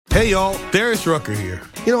Hey y'all, Darius Rucker here.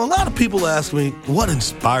 You know, a lot of people ask me, what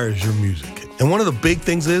inspires your music? And one of the big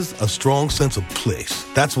things is a strong sense of place.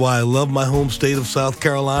 That's why I love my home state of South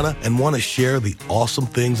Carolina and want to share the awesome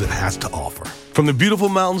things it has to offer. From the beautiful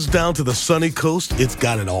mountains down to the sunny coast, it's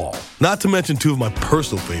got it all. Not to mention two of my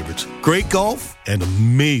personal favorites, great golf and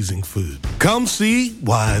amazing food. Come see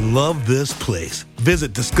why I love this place.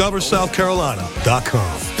 Visit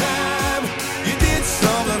discoversouthcarolina.com.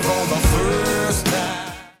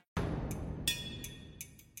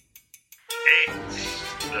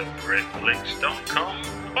 It's the Britflicks.com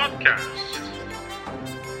podcast.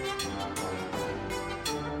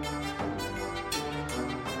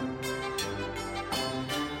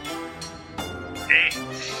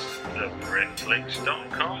 It's the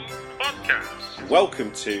Britflicks.com podcast.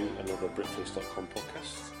 Welcome to another Britflicks.com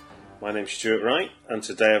podcast. My name's Stewart Wright, and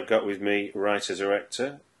today I've got with me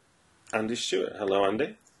writer-director Andy Stewart. Hello,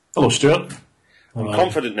 Andy. Hello, Stewart. I'm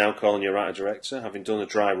confident now calling you writer-director, having done a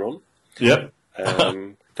dry run. Yep.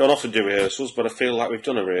 Don't often do rehearsals, but I feel like we've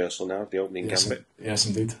done a rehearsal now, the opening gambit. Yes,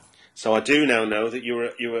 indeed. So I do now know that you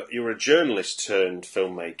were a journalist turned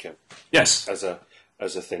filmmaker. Yes. As a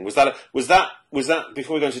thing. Was that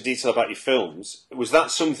before we go into detail about your films? Was that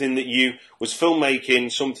something that was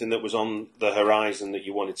filmmaking something that was on the horizon that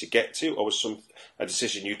you wanted to get to, or was a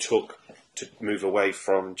decision you took to move away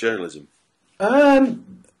from journalism?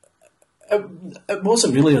 It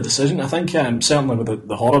wasn't really a decision. I think certainly with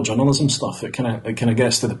the horror journalism stuff, it kind of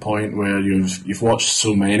gets to the point where you've watched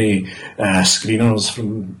so many screeners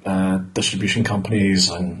from distribution companies,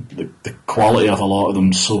 and the quality of a lot of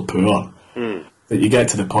them so poor that you get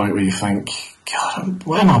to the point where you think, God,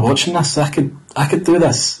 why am I watching this? I could do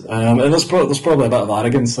this. And there's probably a bit of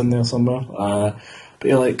arrogance in there somewhere. But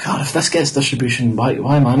you're like, God, if this gets distribution, why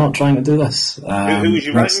am I not trying to do this? Who was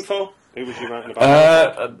you writing for? Who was you writing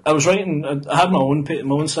about? I was writing. I had my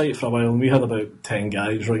own site for a while, and we had about 10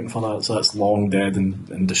 guys writing for that. So that's long dead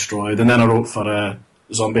and destroyed. And then I wrote for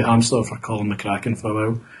Zombie Hamster for Colin McCracken for a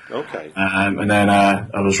while. Okay. And then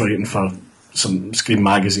I was writing for some Scream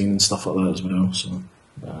magazine and stuff like that as well.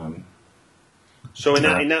 So in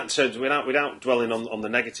that sense, without dwelling on the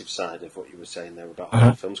negative side of what you were saying there about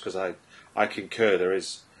horror films, because I concur, there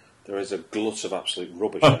is a glut of absolute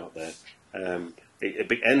rubbish out there.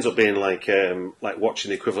 It ends up being like watching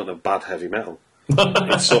the equivalent of bad heavy metal.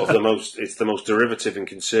 It's sort of the most derivative and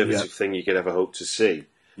conservative thing you could ever hope to see.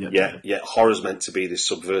 Yet horror's meant to be this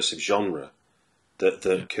subversive genre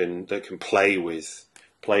that can play with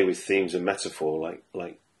themes and metaphor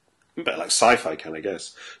like a bit like sci-fi, kind of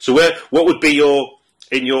guess. So what would be your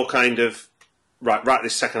kind of right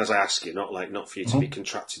this second as I ask you, not for you to be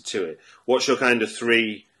contracted to it. What's your kind of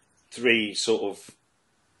three sort of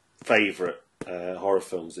favourite horror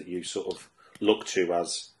films that you sort of look to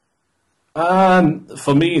as?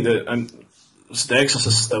 For me, The Exorcist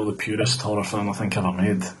is still the purest horror film I think ever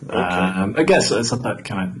made. Okay. I guess it's a bit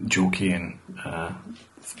kind of jokey, and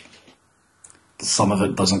some of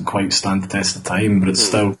it doesn't quite stand the test of time, but it's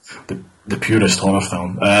still the purest horror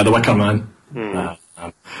film. The Wicker Man,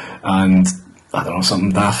 and I don't know,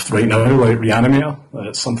 something daft right now, like Reanimator.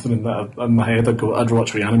 It's something in my head. I'd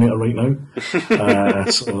watch Reanimator right now.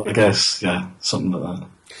 So I guess, something like that.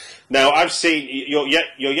 Now I've seen you're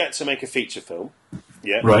yet to make a feature film.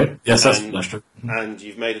 Yeah. Right. Yes, that's true. And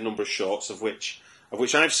you've made a number of shorts, of which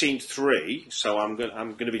I've seen 3. So I'm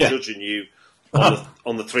going to be judging you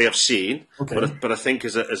on the 3 I've seen. Okay. But I think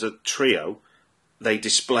as a trio, they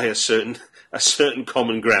display a certain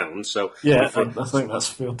common ground. So I think that's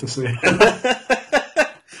fair to say.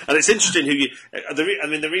 And it's interesting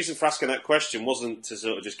the reason for asking that question wasn't to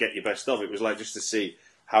sort of just get your best of. It was like just to see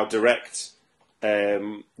how direct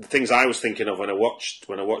the things I was thinking of when I watched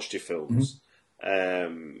your films.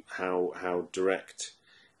 How direct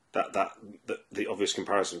that the obvious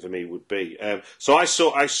comparison for me would be. So I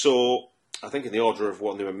saw I think in the order of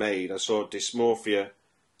what they were made, I saw Dysmorphia,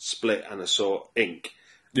 Split, and I saw Ink.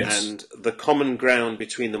 Yes. And the common ground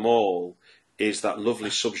between them all is that lovely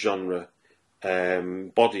subgenre,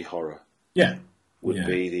 body horror. Yeah. Would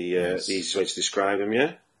be the easiest way to describe them,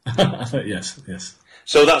 yeah? Yes.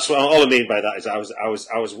 So that's what all I mean by that is I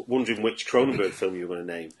was wondering which Cronenberg film you were going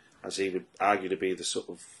to name, as he would argue to be the sort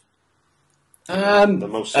of the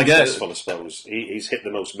most successful, I suppose. He's hit the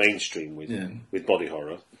most mainstream with body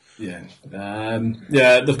horror. Yeah.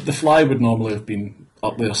 The Fly would normally have been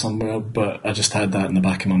up there somewhere, but I just had that in the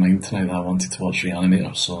back of my mind tonight that I wanted to watch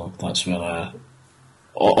Reanimator, so that's where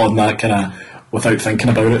on that kind of without thinking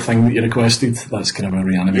about it thing that you requested, that's kind of where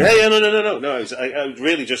Reanimator. No. I was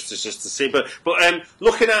really just to see, but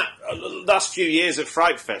looking at the last few years at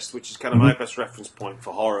Fright Fest, which is kind of my best reference point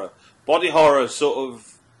for horror, body horror sort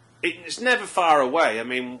of it's never far away. I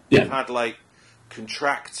mean, we've had like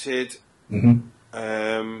Contracted.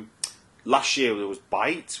 Last year there was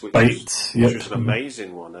Bite, which was an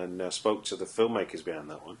amazing one, and I spoke to the filmmakers behind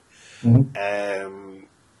that one.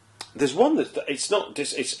 There's one that it's not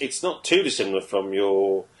too dissimilar from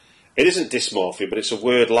your. It isn't dysmorphia, but it's a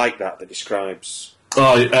word like that describes.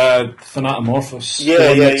 Thanatomorphous.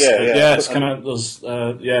 Yeah. It's kind of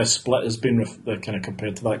there's split has been kind of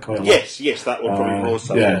compared to that quite a lot. Yes, that would probably more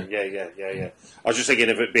so. Yeah. I was just thinking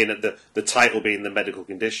of it being the title being the medical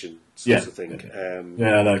condition sort of thing.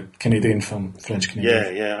 The Canadian film, French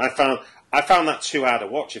Canadian. Yeah. I found that too hard to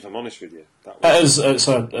watch. If I'm honest with you,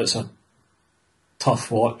 It's a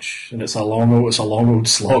tough watch, and it's a long old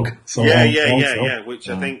slog. Yeah. Which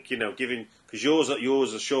I think given because yours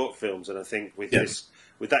are short films, and I think with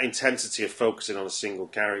that intensity of focusing on a single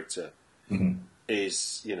character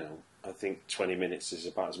is I think 20 minutes is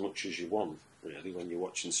about as much as you want really when you're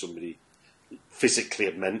watching somebody physically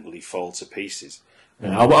and mentally fall to pieces.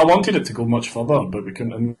 Yeah, I wanted it to go much further, but we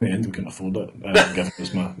couldn't. In the end, we couldn't afford it. Given it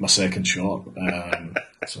was my second shot.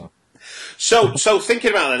 So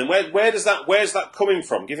thinking about that, and where's that coming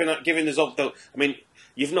from? Given there's I mean,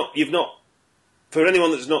 you've not for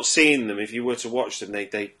anyone that's not seen them, if you were to watch them,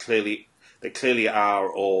 they clearly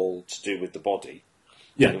are all to do with the body,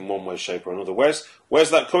 in one way, shape, or another. Where's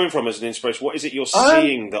that coming from as an inspiration? What is it you're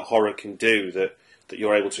seeing that horror can do that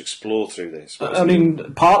you're able to explore through this? I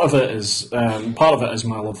mean, part of it is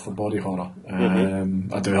my love for body horror.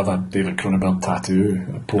 I do have a David Cronenberg tattoo,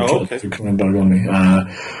 a portrait of David Cronenberg on me.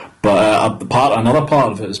 But another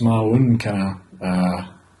part of it is my own kind of,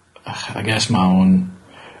 I guess, my own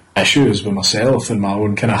issues with myself and my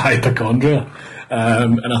own kind of hypochondria.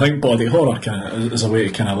 And I think body horror kind of is a way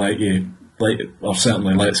to kind of or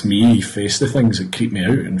certainly lets me face the things that creep me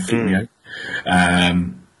out and freak me out.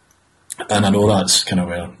 And I know that's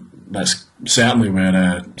certainly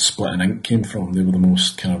where Split and Ink came from. They were the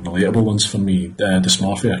most kind of relatable ones for me.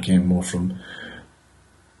 Dysmorphia came more from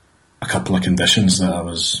a couple of conditions that I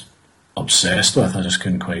was obsessed with. I just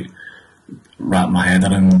couldn't quite wrap my head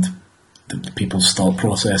around the people's thought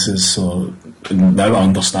processes. So now I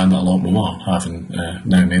understand it a lot more, having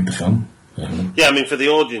now made the film. Yeah, I mean, for the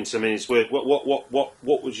audience, I mean, it's weird.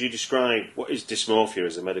 What would you describe? What is dysmorphia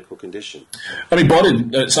as a medical condition? I mean,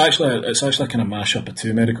 it's actually a kind of mash-up of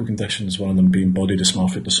two medical conditions. One of them being body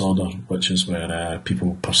dysmorphic disorder, which is where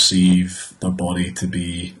people perceive their body to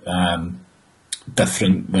be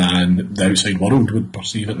different than the outside world would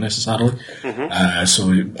perceive it necessarily.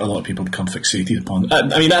 So a lot of people become fixated upon it.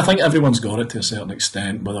 I mean, I think everyone's got it to a certain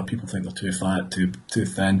extent, whether people think they're too fat, too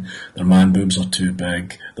thin, their man boobs are too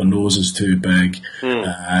big, their nose is too big.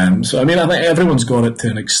 So I mean, I think everyone's got it to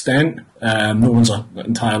an extent. No one's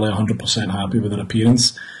entirely 100% happy with their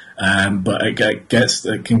appearance. But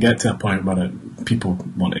it can get to a point where people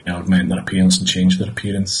want to augment their appearance and change their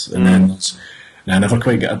appearance, and then there's I don't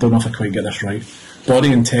know if I quite get this right.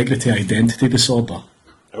 Body integrity identity disorder.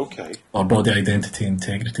 Okay. Or body identity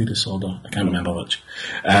integrity disorder. I can't remember which.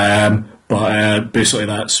 But basically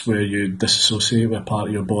that's where you disassociate with a part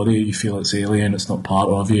of your body. You feel it's alien, it's not part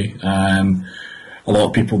of you. A lot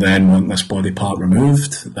of people then want this body part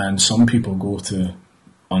removed, and some people go to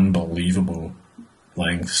unbelievable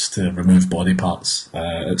lengths to remove body parts.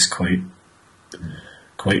 It's quite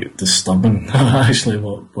disturbing, actually,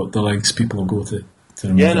 what the lengths people will go to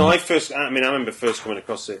remove. Yeah, no, I remember first coming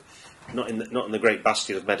across it, not in the great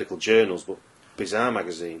bastion of medical journals, but Bizarre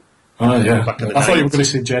magazine. Oh yeah, I thought you were going to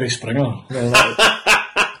say Jerry Springer.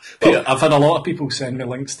 I've had a lot of people send me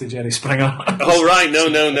links to Jerry Springer. Oh right, no.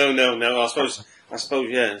 I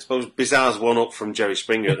suppose Bizarre's one up from Jerry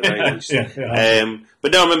Springer at the very least.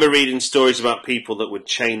 But no, I remember reading stories about people that would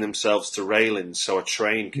chain themselves to railings so a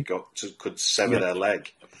train could sever their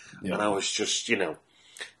leg. Yeah. And I was just,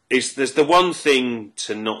 there's the one thing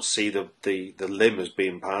to not see the limb as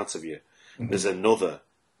being part of you. There's another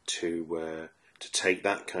to take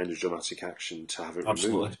that kind of dramatic action to have it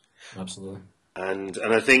removed. Absolutely. And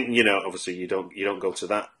I think obviously you don't go to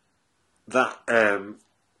that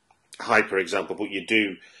hyper example, but you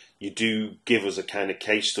do give us a kind of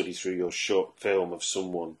case study through your short film of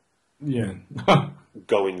someone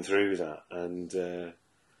going through that, and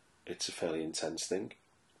it's a fairly intense thing.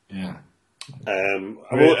 Yeah.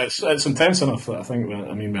 It's intense enough that I think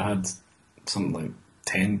we had something like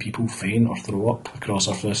 10 people faint or throw up across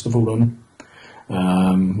our festival run.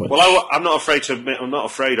 Well, I'm not afraid to admit, I'm not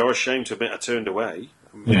afraid or ashamed to admit I turned away.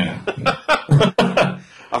 Yeah.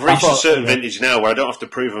 I've reached a certain vintage now where I don't have to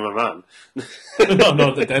prove I'm a man.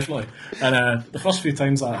 no, definitely. And the first few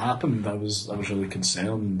times that happened, I was really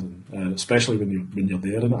concerned, and, especially when you're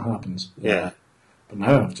there and it happens. Yeah. But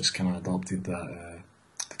now I've just kind of adopted that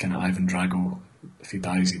the kind of Ivan Drago, if he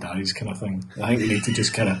dies, he dies kind of thing. I think you need to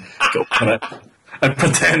just kind of go for it and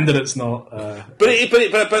pretend that it's not. But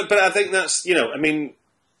I think that's, you know, I mean,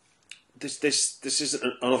 this isn't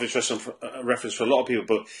an obvious reference for a lot of people,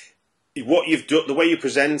 but what you've done, the way you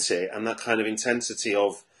present it, and that kind of intensity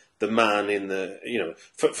of the man in the, you know,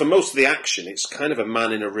 for most of the action, it's kind of a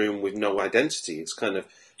man in a room with no identity. It's kind of,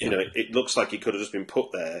 you know, it looks like he could have just been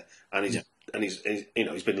put there, and he's you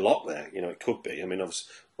know, he's been locked there. You know, it could be. I mean,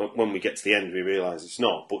 obviously, when we get to the end, we realise it's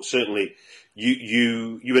not. But certainly,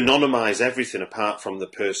 you anonymise everything apart from the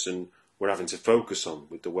person we're having to focus on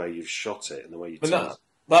with the way you've shot it and the way you tell it.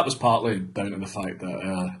 That was partly down to the fact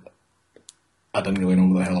that I didn't really know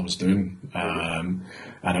what the hell I was doing, and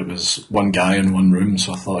it was one guy in one room,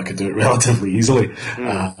 so I thought I could do it relatively easily.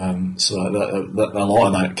 So a lot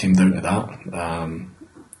of that came down to that.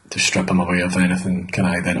 To strip him away of anything kind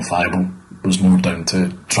of identifiable was more down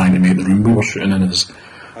to trying to make the room we were shooting in as.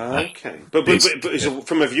 Okay, but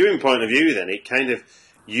from a viewing point of view, then it kind of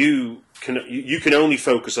you can only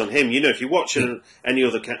focus on him. You know, if you're watching any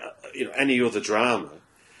other drama,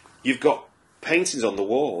 you've got paintings on the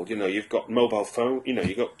wall. You know, you've got mobile phone. You know,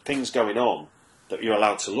 you've got things going on that you're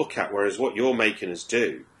allowed to look at. Whereas what you're making us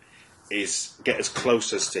do is get as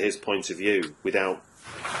close as to his point of view without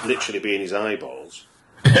literally being his eyeballs.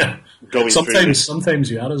 Going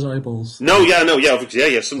sometimes you are his eyeballs.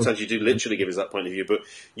 Obviously, sometimes you do literally give us that point of view, but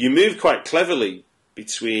you move quite cleverly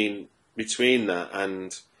between that,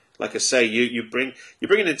 and like I say, you bring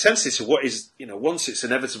an intensity to what is, you know, once it's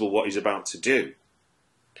inevitable what he's about to do.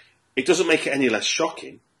 It doesn't make it any less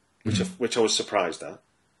shocking, which I was surprised at.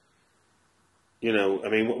 You know, I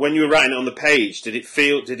mean, when you were writing it on the page, did it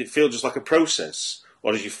feel just like a process,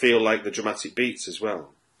 or did you feel like the dramatic beats as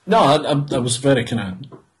well? No, I was very kind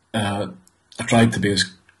of. I tried to be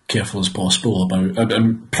as careful as possible about.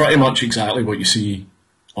 And pretty much exactly what you see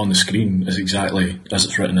on the screen is exactly as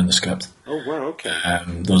it's written in the script. Oh wow! Okay. I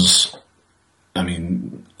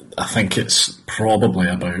think it's probably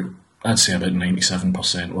I'd say about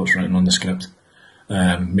 97% what's written on the script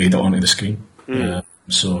made it onto the screen.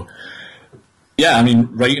 So. Yeah, I mean,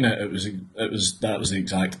 writing it was the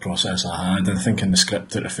exact process I had. I think in the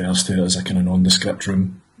script it refers to it as a kind of nondescript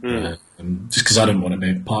room. Just because I didn't want to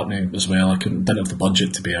be partnering as well. I didn't have the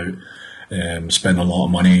budget to be out, spend a lot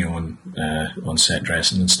of money on set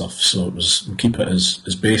dressing and stuff. So it was keep it as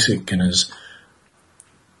basic and as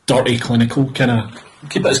dirty, clinical kind of.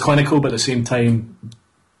 Keep it as clinical, but at the same time,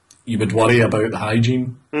 you would worry about the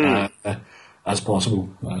hygiene as possible.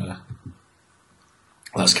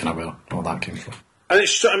 That's kind of where all that came from. And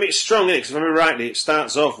it's strong, isn't it? Because if I remember rightly, it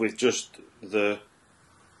starts off with just the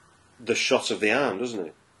shot of the arm, doesn't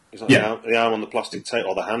it? It's like the arm on the plastic table,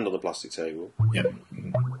 or the hand on the plastic table,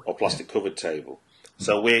 or plastic covered table.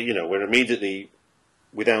 So we're immediately,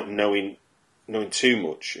 without knowing too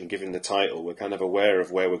much and giving the title, we're kind of aware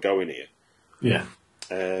of where we're going here. Yeah.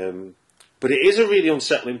 But it is a really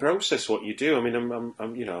unsettling process what you do. I mean,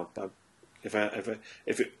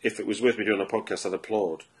 if it was worth me doing a podcast, I'd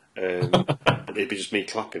applaud. It'd be just me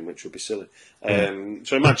clapping, which would be silly.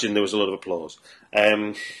 So imagine there was a lot of applause.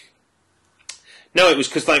 No, it was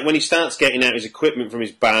because like when he starts getting out his equipment from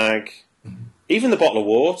his bag, even the bottle of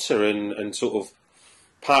water, and sort of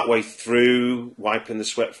partway through wiping the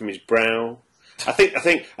sweat from his brow. I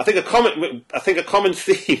think a common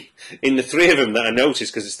theme in the three of them that I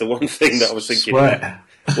noticed, because it's the one thing that I was thinking. Sweat.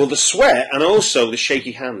 Well, the sweat and also the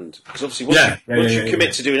shaky hand, because obviously once you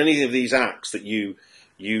commit to doing any of these acts that you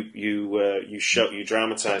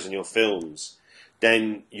dramatise in your films,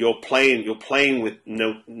 then you're playing with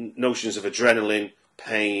notions of adrenaline,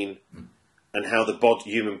 pain, and how the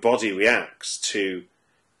human body reacts to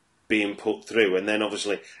being put through, and then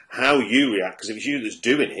obviously how you react, because if it's you that's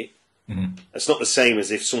doing it, it's not the same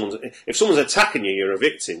as if someone's attacking you, you're a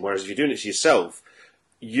victim. Whereas if you're doing it to yourself,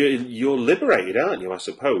 you're liberated, aren't you? I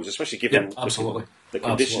suppose, especially given the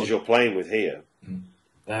conditions you're playing with here.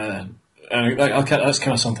 That's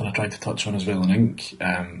kind of something I tried to touch on as well in Ink.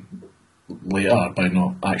 Later, by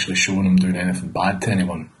not actually showing him doing anything bad to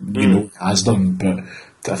anyone. You know he has done, but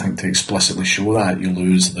I think to explicitly show that, you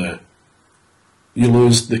lose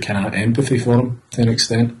the kind of empathy for him to an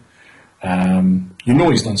extent. You know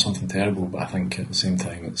he's done something terrible, but I think at the same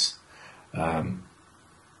time it's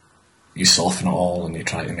you soften it all and you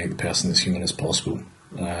try to make the person as human as possible,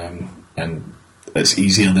 and it's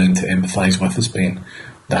easier then to empathise with his pain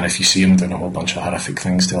than if you see him doing a whole bunch of horrific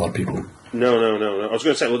things to other people. No. I was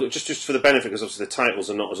going to say, well, just for the benefit, because obviously the titles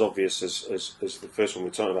are not as obvious as the first one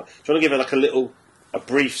we're talking about. Do you want to give a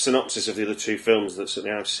brief synopsis of the other two films that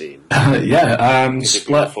certainly I've seen?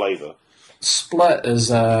 Split. Flavour. Split is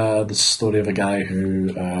the story of a guy who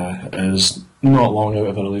is not long out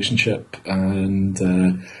of a relationship,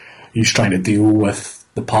 and he's trying to deal with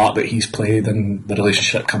the part that he's played in the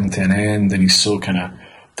relationship coming to an end, and he's so kind of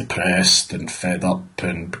depressed and fed up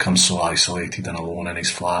and becomes so isolated and alone in his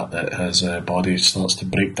flat that his body starts to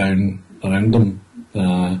break down around him.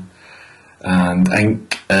 And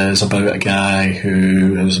Ink is about a guy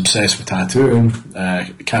who is obsessed with tattooing,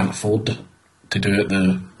 can't afford to do it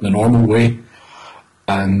the normal way,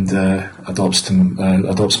 and adopts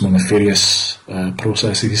more nefarious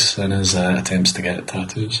processes in his attempts to get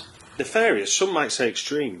tattoos. Nefarious, some might say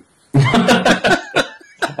extreme. I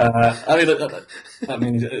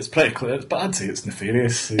mean, it's pretty clear, but I'd say it's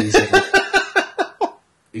nefarious.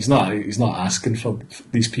 He's not asking for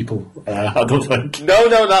these people. I don't think. No,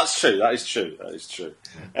 that's true. That is true.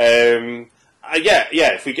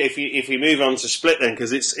 If we move on to Split then,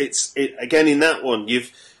 because it's again in that one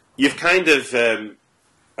you've kind of and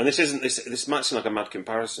this might seem like a mad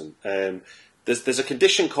comparison. There's a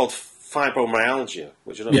condition called fibromyalgia,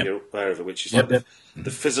 which I don't know if you're aware of it, which is the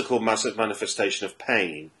physical manifestation of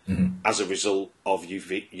pain as a result of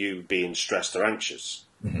you being stressed or anxious.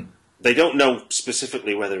 Mm-hmm. They don't know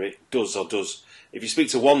specifically whether it does or does. If you speak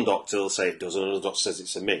to one doctor, they'll say it does, and another doctor says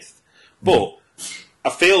it's a myth. But I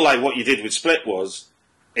feel like what you did with Split was,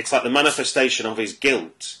 it's like the manifestation of his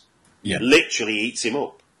guilt literally eats him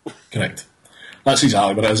up. Correct. That's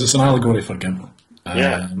exactly what it is. It's an allegory for guilt.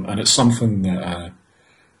 And it's something that,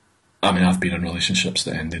 I've been in relationships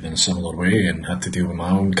that ended in a similar way and had to deal with my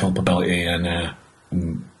own culpability and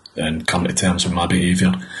come to terms with my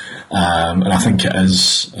behaviour. And I think it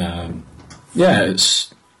is,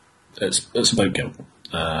 it's about guilt.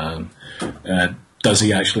 Does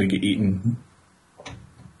he actually get eaten?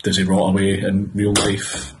 Does he rot away in real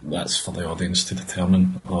life? That's for the audience to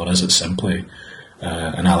determine. Or is it simply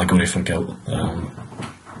an allegory for guilt? Are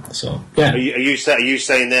you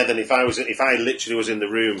saying there that if I literally was in the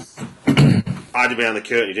room, I'd be behind the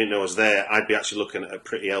curtain, you didn't know I was there, I'd be actually looking at a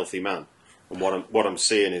pretty healthy man, and what I'm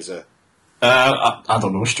seeing is a... I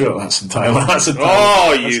don't know, Stewart. That's entirely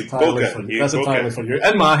for you.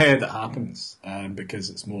 In my head, it happens because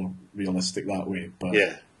it's more realistic that way. But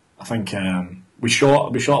I think we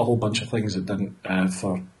shot a whole bunch of things that didn't.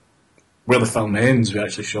 For where the film ends, we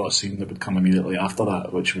actually shot a scene that would come immediately after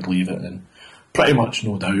that, which would leave it in pretty much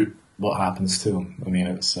no doubt what happens to him. I mean,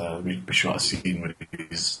 it's we shot a scene where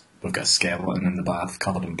we've got a skeleton in the bath,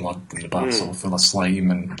 covered in blood, and the bath's all full of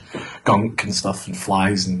slime and gunk and stuff, and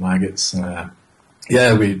flies and maggots. In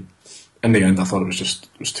the end, I thought it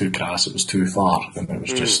was too crass, it was too far, and it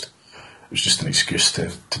was just an excuse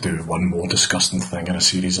to do one more disgusting thing in a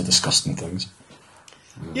series of disgusting things.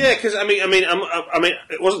 Yeah, because I mean,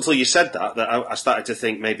 it wasn't until you said that I started to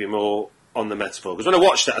think maybe more on the metaphor. Because when I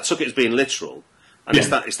watched it, I took it as being literal, and it's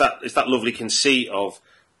that lovely conceit of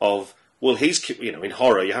well, he's, in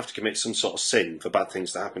horror you have to commit some sort of sin for bad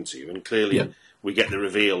things to happen to you, and clearly we get the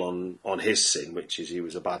reveal on his sin, which is he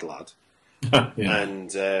was a bad lad,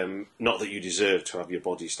 and not that you deserve to have your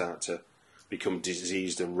body start to become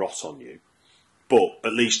diseased and rot on you, but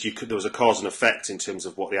at least there was a cause and effect in terms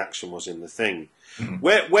of what the action was in the thing. Mm-hmm.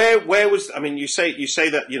 Where was, I mean, you say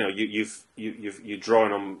that you're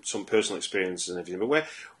drawing on some personal experiences and everything, but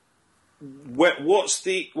what's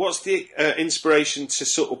the inspiration to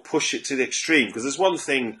sort of push it to the extreme? Because there's one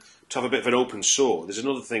thing to have a bit of an open sore. There's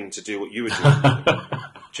another thing to do what you were doing.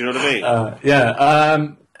 Do you know what I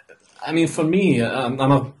mean? I mean, for me, I'm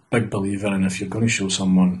a big believer in if you're going to show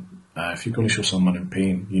someone in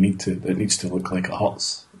pain, it needs to look like it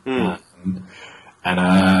hurts.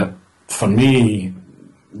 For me,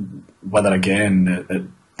 whether again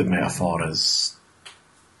the metaphor is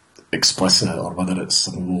explicit or whether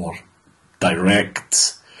it's more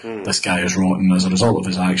direct, this guy is rotten as a result of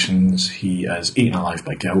his actions. He is eaten alive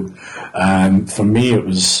by guilt. For me, it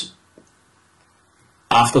was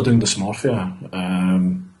after doing Dysmorphia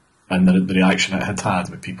and the reaction it had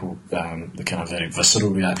with people, the kind of very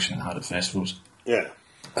visceral reaction it had at festivals. Yeah.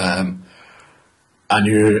 I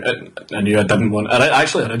knew I didn't want...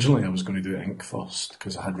 Originally I was going to do Ink first,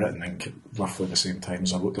 because I had written Ink at roughly the same time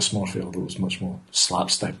as I wrote Dysmorphia, although it was much more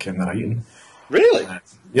slapstick in the writing. Really?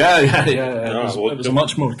 It was a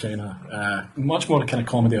much more kind of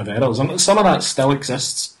comedy of errors, and some of that still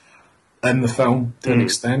exists in the film to an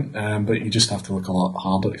extent, but you just have to look a lot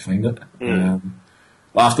harder to find it.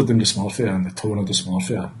 But after doing Dysmorphia and the tone of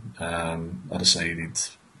Dysmorphia, I decided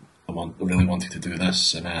I really wanted to do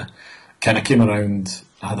this, and kind of came around.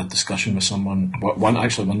 I had a discussion with someone one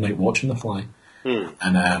night watching The Fly,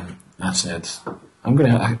 and I said,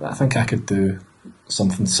 I think I could do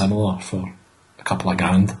something similar for a couple of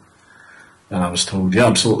grand. And I was told, you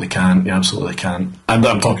absolutely can't, you absolutely can't. And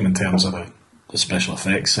I'm talking in terms of the special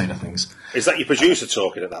effects side of things. Is that your producer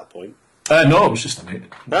talking at that point? No, it was just a mate.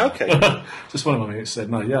 Okay. Just one of my mates said,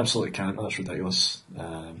 no, you absolutely can't, that's ridiculous.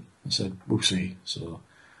 I said, we'll see. So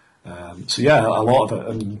yeah, a lot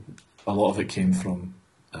of it came from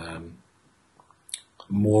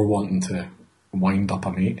more wanting to wind up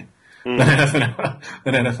a mate than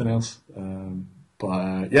anything else.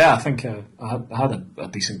 Yeah, I think I had a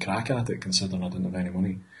decent crack at it, considering I didn't have any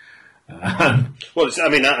money. Well,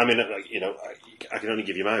 I can only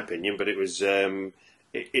give you my opinion, but it was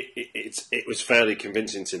it was fairly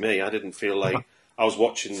convincing to me. I didn't feel like I was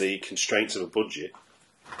watching the constraints of a budget.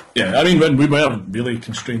 Yeah, I mean, when we were really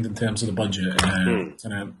constrained in terms of the budget,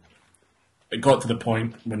 and it got to the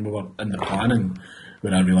point when we were in the planning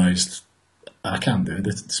where I realised I can't do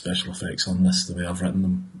the special effects on this the way I've written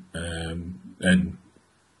them. And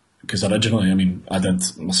because originally, I mean, I did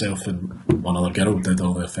myself and one other girl did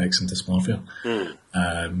all the effects in Dysmorphia,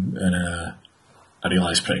 and I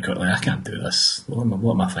realised pretty quickly I can't do this. What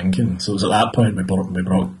am I thinking? So it was at that point we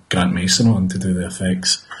brought Grant Mason on to do the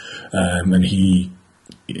effects, and he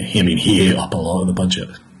ate up a lot of the budget,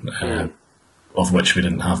 of which we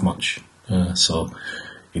didn't have much. So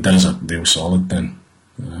he did us a real solid then.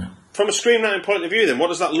 From a screenwriting point of view, then, what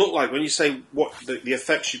does that look like when you say what the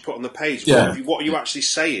effects you put on the page? Yeah. What are you actually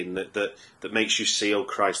saying that makes you see, oh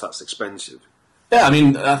Christ, that's expensive? Yeah, I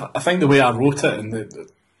mean, I think the way I wrote it, and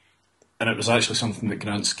it was actually something that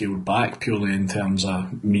Grant scaled back purely in terms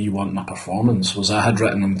of me wanting a performance, was I had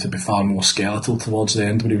written him to be far more skeletal towards the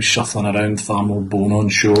end, when he was shuffling around, far more bone on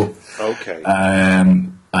show. Okay.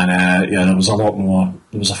 There was a lot more.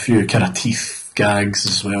 There was a few kind of teeth gags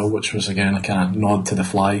as well, which was again a kind of nod to The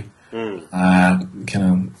Fly.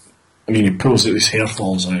 He pulls out, his hair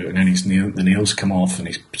falls out, and then the nails come off, and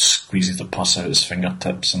he squeezes the pus out his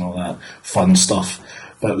fingertips and all that fun stuff.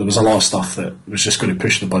 But there was a lot of stuff that was just going to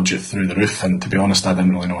push the budget through the roof, and to be honest, I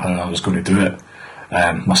didn't really know how I was going to do it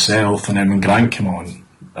myself. And then when Grant came on,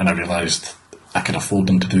 and I realised I could afford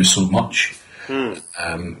him to do so much,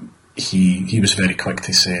 he was very quick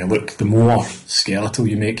to say, look, the more skeletal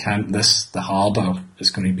you make this, the harder it's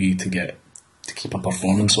going to be to keep a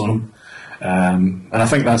performance on him. And I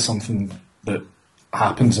think that's something that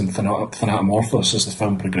happens in Thanatomorphos as the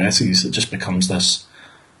film progresses. It just becomes this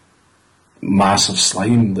massive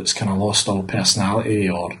slime that's kind of lost all personality,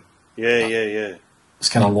 or it's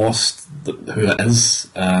kind of lost who it is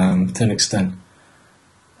to an extent,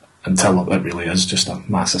 until it really is just a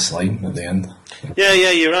massive slime at the end. Yeah,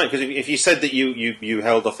 you're right, because if you said that you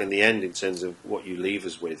held off in the end in terms of what you leave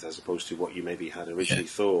us with as opposed to what you maybe had originally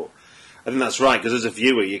thought, I think that's right, because as a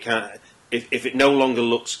viewer you can't, if it no longer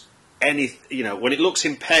looks when it looks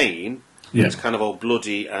in pain, it's kind of all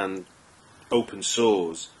bloody and open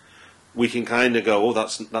sores, we can kind of go, oh,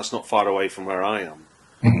 that's not far away from where I am.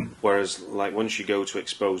 Mm-hmm. Whereas, like, once you go to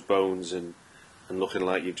exposed bones and looking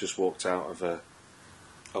like you've just walked out of a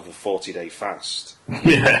 40-day fast,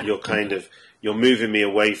 you're moving me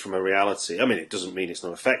away from a reality. I mean, it doesn't mean it's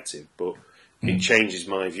not effective, but it changes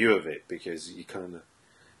my view of it, because you kind of,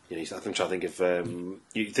 I'm trying to think of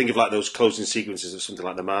you think of like those closing sequences of something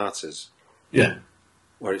like The Martyrs,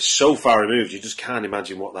 where it's so far removed you just can't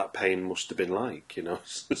imagine what that pain must have been like, I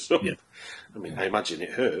mean, I imagine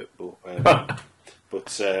it hurt,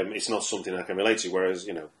 but it's not something I can relate to. Whereas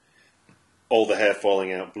all the hair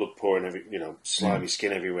falling out, blood pouring, slimy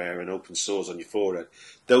skin everywhere, and open sores on your forehead,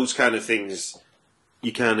 those kind of things.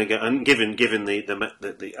 You kind of get, and given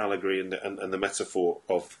the allegory and the metaphor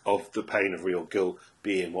of the pain of real guilt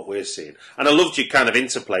being what we're seeing, and I loved your kind of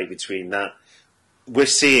interplay between that. We're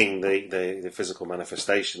seeing the physical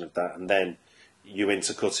manifestation of that, and then you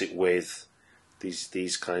intercut it with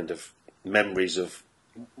these kind of memories of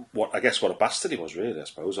what a bastard he was, really, I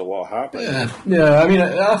suppose, or what a heartbreak. Yeah. I mean,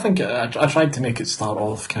 I think I tried to make it start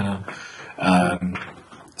off kind of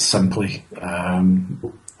simply, and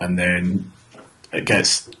then it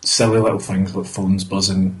gets silly little things like phones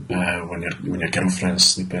buzzing when your girlfriend's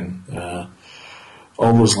sleeping.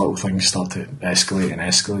 All those little things start to escalate,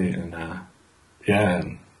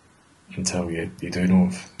 and until you do know,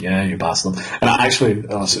 you bastard. And actually,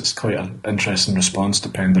 it's quite an interesting response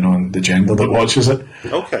depending on the gender that watches it.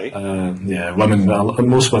 Okay.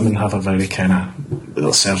 Most women have a very kind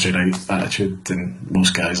of Sergey Wright attitude, and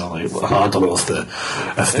most guys are like, well, I don't know if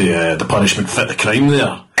the punishment fit the crime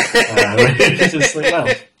there. It's just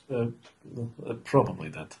like, well, it probably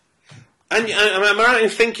did. And am I right in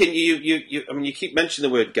thinking you keep mentioning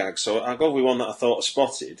the word gag, so I'll go with one that I thought I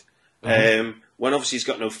spotted. When obviously he's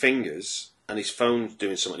got no fingers and his phone's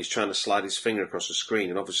doing something, he's trying to slide his finger across the screen,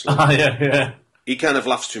 and obviously he kind of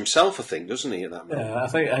laughs to himself, I think, doesn't he, at that moment? Yeah, I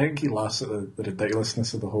think he laughs at the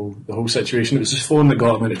ridiculousness of the whole situation. It was his phone that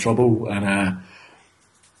got him into trouble, and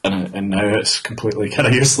now it's completely kind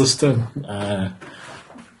of useless to him.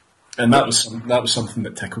 And that was something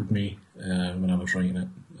that tickled me when I was writing it.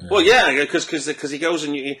 Well, yeah, because he goes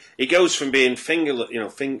and he goes from being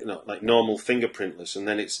like normal fingerprintless, and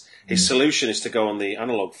then his solution is to go on the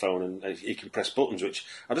analog phone and he can press buttons, which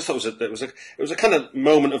I just thought it was a kind of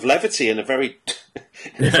moment of levity and a very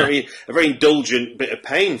a very indulgent bit of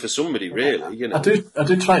pain for somebody, really. You know, I do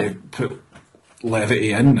try to put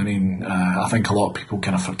levity in. I mean, I think a lot of people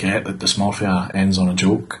kind of forget that Dysmorphia ends on a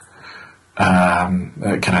joke. It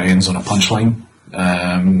kind of ends on a punchline.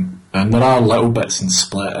 And there are little bits in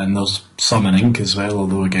Split, and there's some in Ink as well,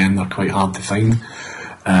 although again they're quite hard to find.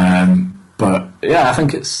 But yeah, I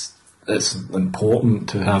think it's important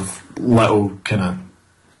to have little kind of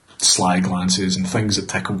sly glances and things that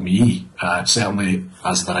tickle me. Certainly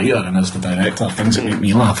as the writer and as the director, things that make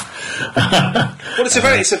me laugh. Well, it's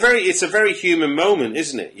a very human moment,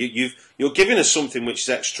 isn't it? You're giving us something which is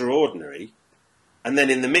extraordinary, and then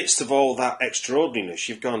in the midst of all that extraordinariness,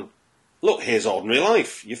 you've gone, look, here's ordinary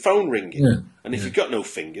life. Your phone ringing, and if you've got no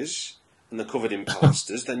fingers and they're covered in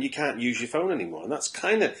plasters, then you can't use your phone anymore. And that's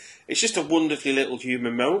it's just a wonderfully little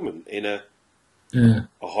human moment in a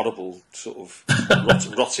horrible sort of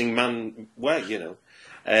rotting man way, you know.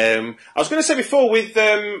 I was going to say before with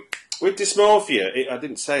Dysmorphia, I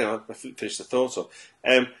didn't say, I finished the thought of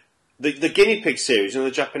the Guinea Pig series and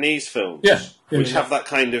the Japanese films, which have that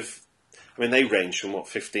kind of. I mean, they range from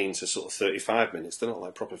 15 to sort of 35 minutes. They're not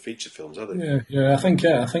like proper feature films, are they? Yeah. I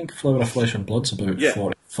think Flower of Flesh and Blood's about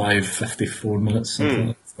 45, 54 minutes, something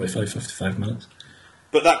like 45, 55 minutes.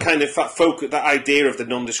 But that kind of that idea of the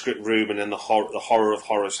nondescript room and then the horror of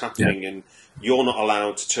horrors happening, and you're not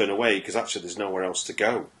allowed to turn away because actually there's nowhere else to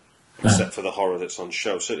go except for the horror that's on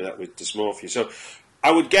show. Certainly that with Dysmorphia. So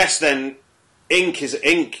I would guess then Ink is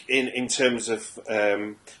Ink in terms of.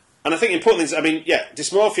 And I think the important thing is, I mean,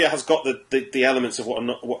 Dysmorphia has got the elements of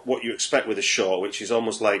what you expect with a short, which is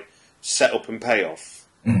almost like set up and payoff.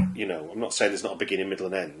 You know, I'm not saying there's not a beginning, middle,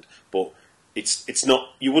 and end, but it's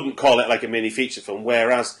not. You wouldn't call it like a mini feature film.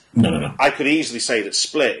 Whereas I could easily say that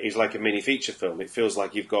Split is like a mini feature film. It feels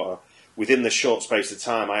like you've got within the short space of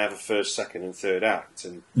time, I have a first, second, and third act,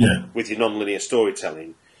 and with your non-linear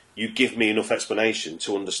storytelling, you give me enough explanation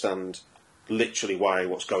to understand literally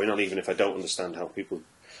what's going on, even if I don't understand how people.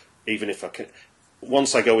 Even if I can,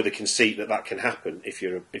 once I go with the conceit that can happen, if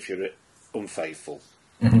you're unfaithful,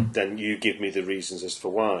 then you give me the reasons as to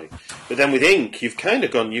why. But then with Ink, you've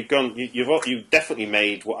definitely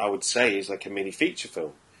made what I would say is like a mini feature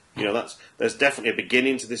film. You know, there's definitely a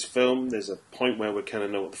beginning to this film. There's a point where we kind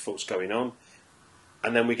of know what the fuck's going on,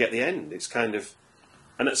 and then we get the end. It's kind of,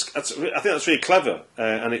 and I think that's really clever,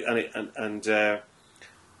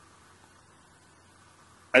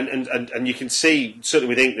 And you can see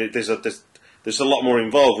certainly with Ink that there's a lot more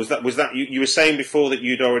involved. Was that you were saying before that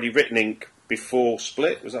you'd already written Ink before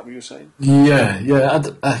Split? Was that what you were saying? Yeah.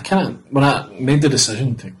 I can't. When I made the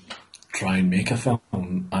decision to try and make a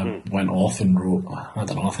film, I went off and wrote. I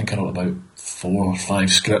don't know. I think I wrote about 4 or 5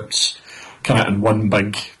 scripts, kind of in one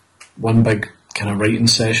big kind of writing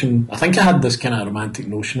session. I think I had this kind of romantic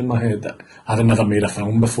notion in my head that having never made a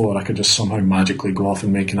film before, I could just somehow magically go off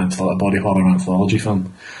and make a body horror anthology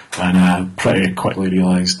film, and I pretty quickly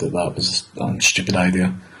realised that was a stupid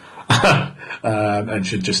idea and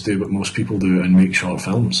should just do what most people do and make short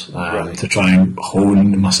films to try and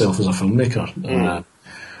hone myself as a filmmaker.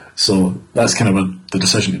 So that's kind of the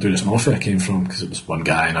decision to do Dysmorphia came from, because it was one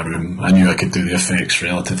guy in a room. I knew I could do the effects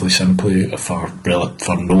relatively simply for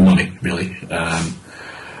no money, really.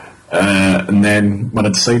 And then when I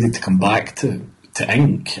decided to come back to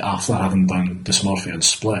Ink after having done Dysmorphia and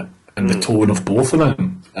Split, and the tone of both of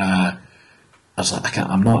them, I was like,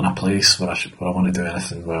 I'm not in a place where I want to do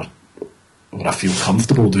anything where I feel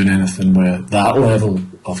comfortable doing anything where that level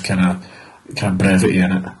of kind of brevity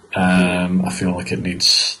in it. I feel like it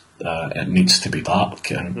needs to be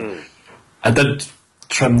dark, and I did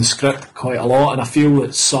trim the script quite a lot, and I feel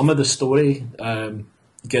that some of the story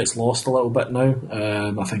gets lost a little bit now.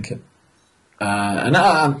 I think it, and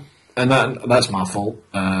that's my fault,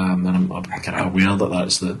 and I'm kind of aware that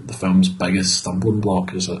that's the film's biggest stumbling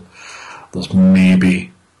block, is that there's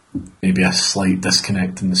maybe a slight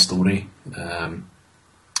disconnect in the story. In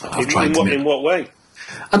what way?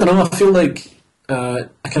 I don't know. I feel like I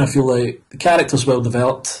kind of feel like the character's well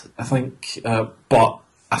developed, I think, but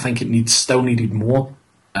I think it still needed more.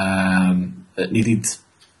 It needed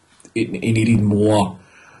more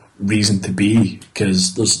reason to be,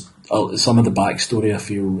 because there's some of the backstory, I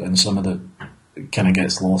feel, and some of the kind of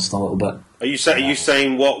gets lost a little bit. Are you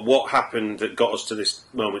saying what happened that got us to this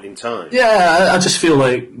moment in time? Yeah, I just feel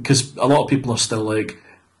like, because a lot of people are still like,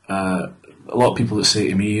 a lot of people that say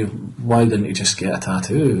to me, why didn't you just get a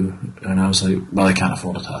tattoo? And I was like, well, I can't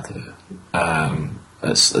afford a tattoo.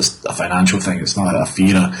 It's a financial thing. It's not a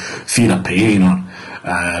fear of pain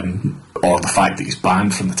or the fact that he's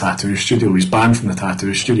banned from the tattoo studio. He's banned from the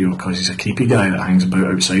tattoo studio because he's a creepy guy that hangs about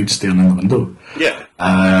outside staring in the window. Yeah.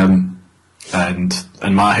 And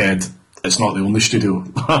in my head, it's not the only studio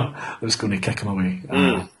that's going to kick him away.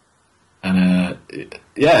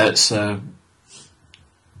 It's...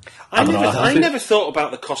 I never thought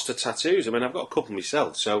about the cost of tattoos. I mean, I've got a couple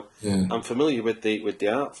myself, so I'm familiar with the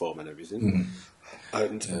art form and everything.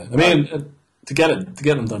 And, I mean, to get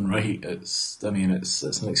them done right, it's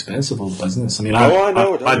an expensive old business. I mean, I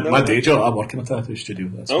know. My day job, I work in a tattoo studio.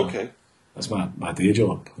 That's my day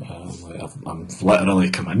job. I'm literally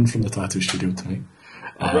come in from the tattoo studio tonight.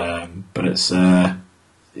 But it's I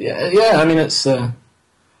mean, it's.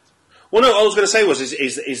 Well, no, all I was going to say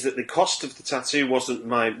is that the cost of the tattoo wasn't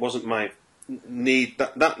my need.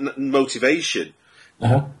 That motivation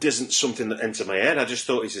isn't something that entered my head. I just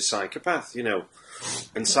thought he's a psychopath, you know.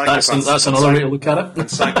 And psychopaths, that's another way to look at it.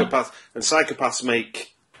 and psychopaths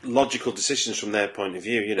make logical decisions from their point of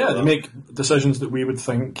view. You know, they make decisions that we would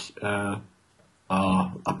think are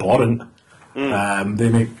abhorrent. They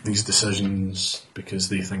make these decisions because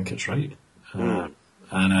they think it's right.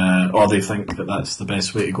 Or they think that that's the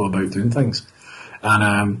best way to go about doing things,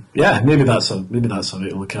 and maybe that's a way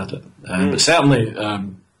to look at it. But certainly,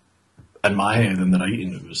 in my head, in the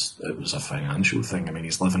writing, it was a financial thing. I mean,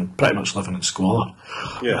 he's pretty much living in squalor.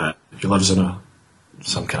 Yeah, he lives in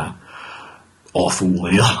some kind of awful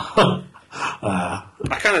lair. I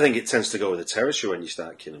kind of think it tends to go with the territory when you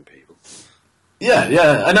start killing people. Yeah,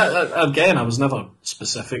 and again, I was never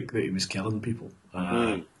specific that he was killing people.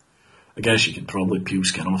 I guess you could probably peel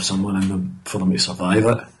skin off someone for them to survive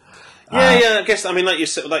it. I guess. I mean, like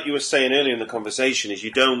you were saying earlier in the conversation, is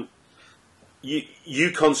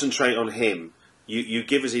you concentrate on him. You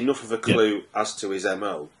give us enough of a clue as to his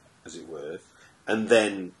MO, as it were, and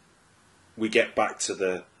then we get back to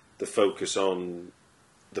the focus on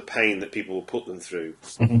the pain that people will put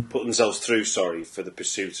themselves through. Sorry, for the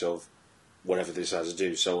pursuit of whatever they decide to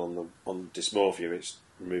do. So on dysmorphia, it's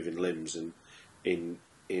removing limbs, and in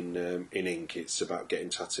ink, it's about getting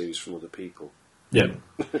tattoos from other people. Yeah.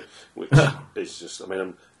 Which is just, I mean,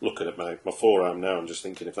 I'm looking at my forearm now, I'm just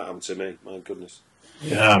thinking if that happened to me, my goodness.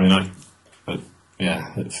 Yeah, I mean,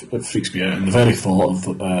 it freaks me out. And the very thought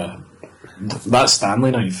of that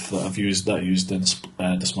Stanley knife that I used in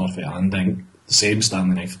dysmorphia and ink, the same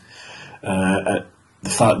Stanley knife, the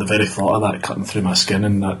very thought of that cutting through my skin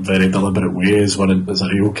in that very deliberate way is a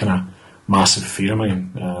real kind of massive fear of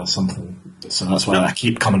mine, something. So that's why I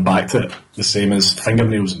keep coming back to it. The same as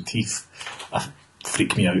fingernails and teeth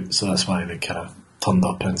freak me out. So that's why they kind of turned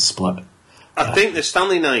up and split. I think the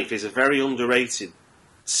Stanley knife is a very underrated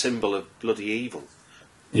symbol of bloody evil.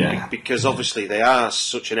 Yeah. Because obviously they are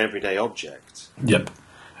such an everyday object. Yep.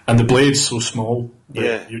 And the blade's so small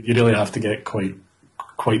that you really have to get quite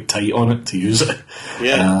tight on it to use it.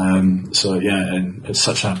 Yeah. And it's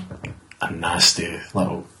such a nasty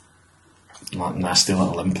little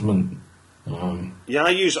implement. I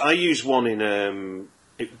use one in.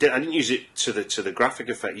 I didn't use it to the graphic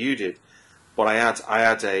effect you did, but I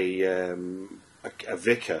had a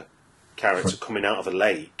vicar character coming out of a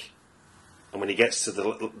lake, and when he gets to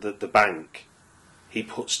the bank, he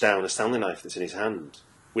puts down a Stanley knife that's in his hand.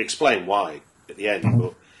 We explain why at the end,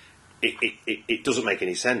 but it doesn't make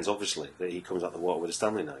any sense, obviously, that he comes out the water with a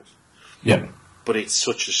Stanley knife. Yeah. But it's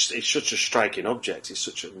such a striking object. It's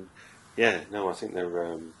such a I think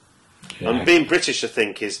they're. And being British, I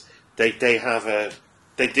think, is they do have a.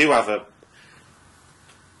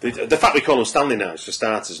 The fact we call them Stanley knives for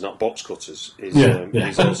starters, not box cutters,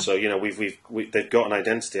 is also, you know, they've got an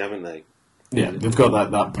identity, haven't they? Yeah, they've got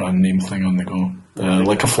that brand name thing on the go,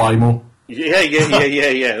 like a Flymo.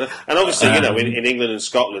 Yeah. And obviously, you know, in England and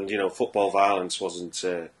Scotland, you know, football violence wasn't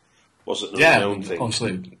an unknown thing.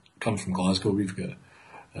 Obviously, come from Glasgow, we've got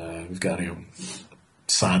a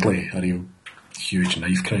real huge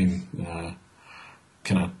knife crime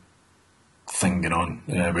kind of thing going on.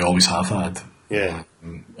 We always have had. Yeah.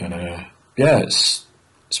 It's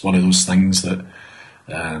one of those things that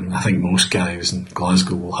I think most guys in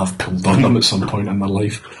Glasgow will have pulled on them at some point in their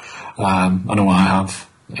life. I know I have.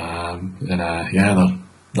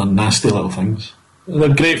 They're nasty little things.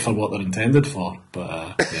 They're great for what they're intended for,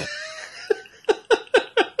 but yeah.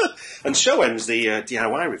 And so ends the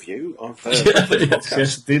DIY review of yes, podcast.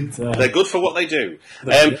 yes, did. They're good for what they do.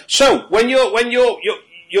 So when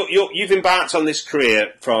you've embarked on this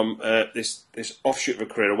career from this offshoot of a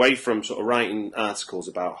career away from sort of writing articles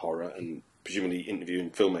about horror and presumably interviewing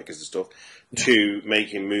filmmakers and stuff to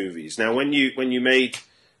making movies. Now, when you made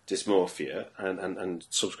Dysmorphia and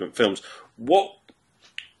subsequent films, what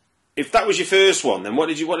if that was your first one? Then what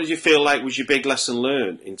did you feel like was your big lesson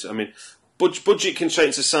learned? Budget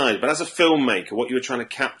constraints aside, but as a filmmaker, what you were trying to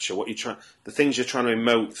capture, the things you're trying to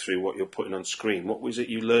emote through what you're putting on screen, what was it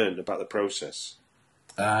you learned about the process?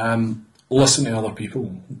 Listen to other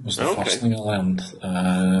people was the first thing I learned,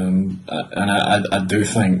 and I do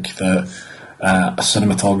think that a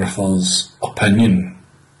cinematographer's opinion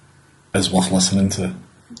is worth listening to.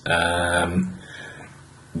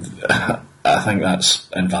 I think that's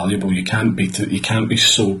invaluable. You can't be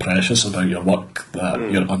so precious about your work that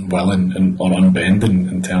you're unwilling or unbending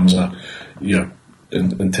in terms of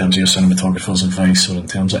in terms of your cinematographer's advice, or in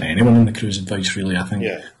terms of anyone in the crew's advice. Really, I think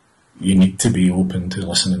you need to be open to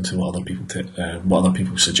listening to what other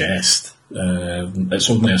people suggest. It's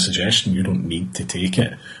only a suggestion; you don't need to take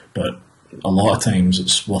it, but a lot of times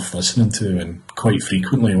it's worth listening to, and quite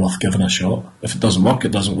frequently worth giving a shot. If it doesn't work,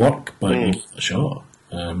 it doesn't work, but you give it a shot.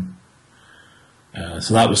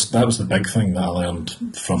 So that was the big thing that I learned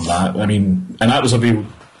from that. I mean, and that was a real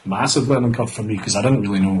massive learning curve for me, because I didn't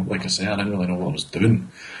really know, like I say, I didn't really know what I was doing.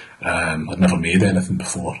 I'd never made anything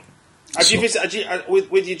before.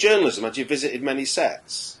 With your journalism, had you visited many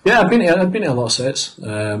sets? Yeah, I'd been to a lot of sets.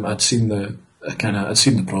 I'd seen the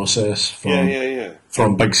process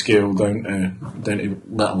from big scale down to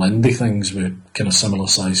little indie things with kind of similar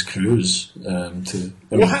sized crews. Out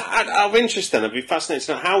of interest, then, I'd be fascinated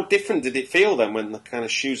to know how different did it feel then when the kind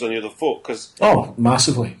of shoes on the other foot?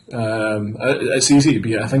 Massively. It's easy to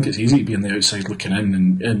be. I think it's easy to be on the outside looking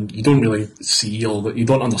in, and you don't really see you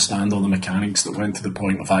don't understand all the mechanics that went to the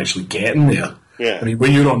point of actually getting there. Yeah. I mean,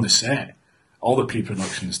 when you're on the set, all the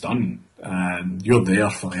pre-production is done, and you're there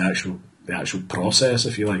for the actual process,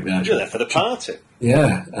 if you like. You're there for the party.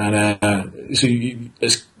 Yeah, and so you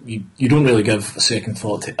don't really give a second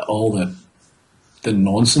thought to all the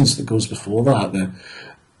nonsense that goes before that,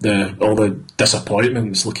 all the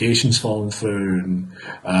disappointments, locations falling through, and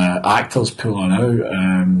actors pulling out,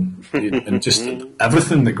 and just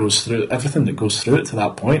everything that goes through it to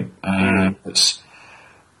that point. It's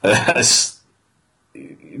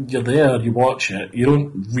you're there, you watch it, you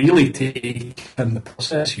don't really take in the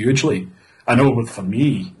process hugely. I know for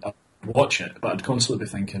me, I'd watch it, but I'd constantly be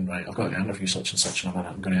thinking, right, I've got to interview such and such in a minute,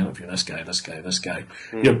 I'm going to interview this guy.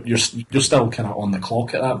 You're still kind of on the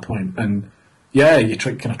clock at that point, and you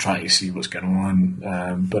try to see what's going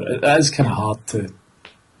on, but it is kind of hard to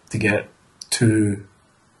get too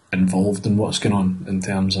involved in what's going on in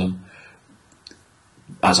terms of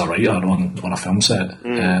as a writer on a film set.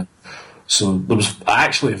 So there was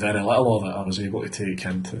actually very little of it I was able to take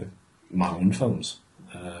into my own films.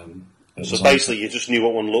 So basically, you just knew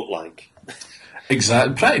what one looked like.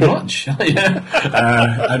 Exactly, pretty much.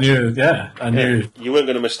 I knew. You weren't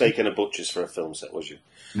going to mistake a butcher's for a film set, was you?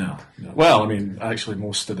 No. Well, I mean, actually,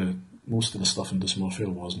 most of the stuff in Dysmorphia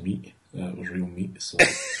was meat. It was real meat. So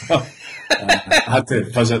I had to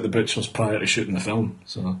visit the butchers prior to shooting the film.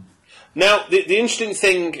 So now, the interesting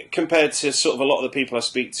thing compared to sort of a lot of the people I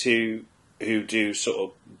speak to who do sort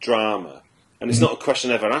of drama, and it's not a question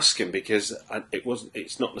I ever ask him because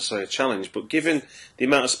it's not necessarily a challenge, but given the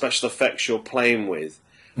amount of special effects you're playing with,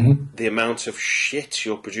 the amount of shit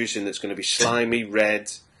you're producing that's going to be slimy,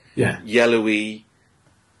 red, yellowy,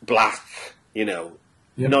 black,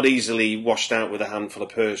 not easily washed out with a handful of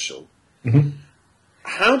Persil.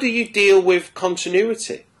 How do you deal with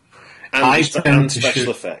continuity and special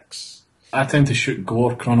effects? I tend to shoot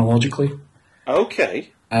gore chronologically. Okay.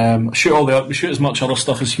 Shoot as much other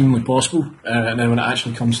stuff as humanly possible, and then when it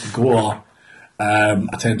actually comes to gore, I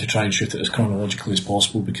tend to try and shoot it as chronologically as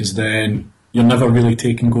possible, because then you're never really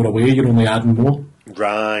taking gore away, you're only adding more.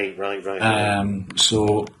 Right.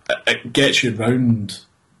 So it gets you round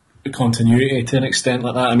the continuity to an extent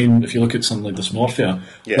like that. I mean, if you look at something like Dysmorphia,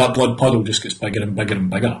 that blood puddle just gets bigger and bigger and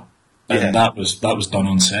bigger, and that was done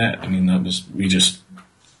on set. I mean, we just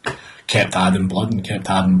kept adding blood and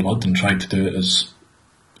tried to do it as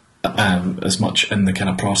much in the kind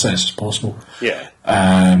of process as possible.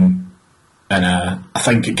 And I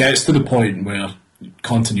think it gets to the point where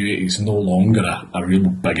continuity is no longer a real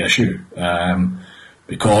big issue,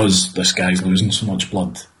 because this guy's losing so much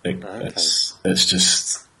blood.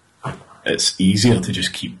 It's easier to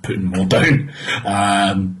just keep putting more down.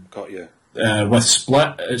 Got you. With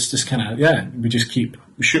Split, it's just kind of we just keep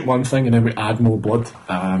shoot one thing and then we add more blood,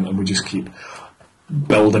 and we just keep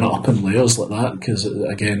building it up in layers like that, because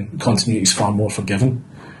again, continuity is far more forgiving.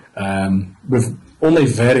 We've only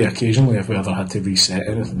very occasionally have we ever had to reset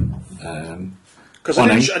anything. Because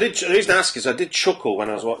the reason I ask is I did chuckle when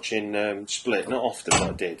I was watching Split, not often, but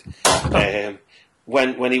I did.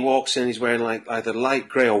 When he walks in, he's wearing like either light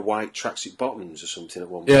grey or white tracksuit bottoms or something at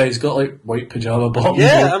one point. Yeah, he's got like white pyjama bottoms.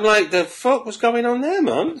 Yeah, I'm like, the fuck was going on there,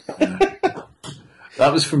 man?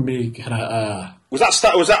 That was for me kind of. Was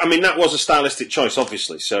that? I mean, that was a stylistic choice,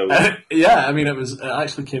 obviously. So yeah, I mean, it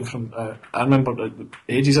actually came from. I remember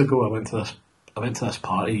ages ago. I went to this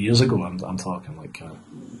party years ago. I'm talking like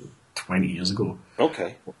 20 years ago.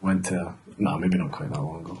 Okay. Went to maybe not quite that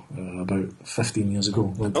long ago. About 15 years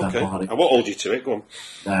ago. Went to a party. And what hold you to it? Go on.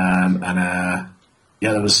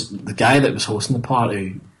 Yeah, there was the guy that was hosting the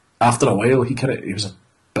party. After a while, he was a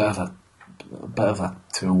bit of a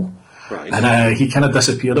tool. Right. And he kind of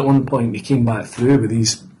disappeared at one point. He came back through with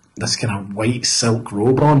this kind of white silk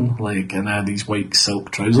robe on, and these white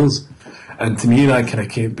silk trousers. And to me, that kind of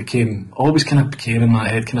became in my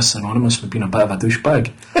head kind of synonymous with being a bit of a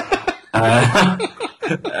douchebag.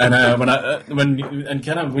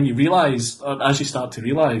 When you realise, as you start to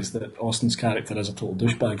realise that Austin's character is a total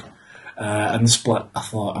douchebag, in the Split, I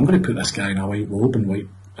thought, I'm going to put this guy in a white robe and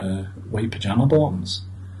white pyjama bottoms.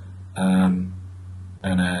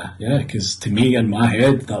 Because to me, in my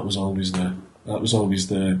head, that was always the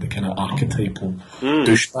kind of archetypal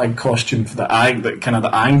douchebag costume for that I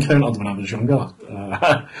encountered when I was younger.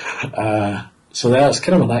 So that's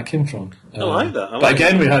kind of where that came from. I like that. But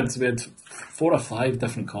again, we had 4 or 5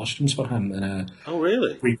 different costumes for him, and oh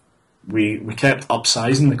really? We kept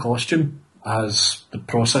upsizing the costume as the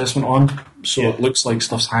process went on, so it looks like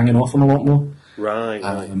stuff's hanging off him a lot more. Right.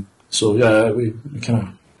 So yeah, we kind of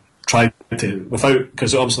tried to,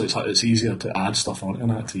 because obviously it's easier to add stuff on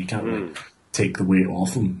it, so you can't really take the weight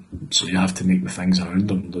off them, so you have to make the things around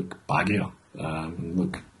them look baggier,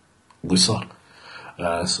 look looser.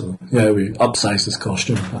 So yeah, we upsized this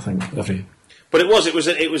costume, I think, But it was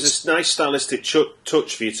a nice stylistic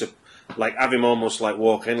touch for you to like have him almost like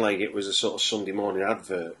walk in like it was a sort of Sunday morning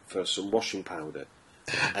advert for some washing powder,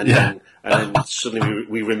 and then suddenly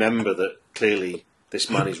we remember that clearly this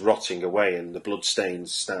man is rotting away and the blood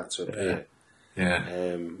stains start to appear.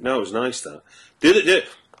 Yeah. No, it was nice that.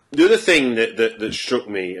 The other thing that struck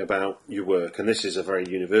me about your work, and this is a very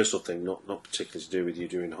universal thing, not particularly to do with you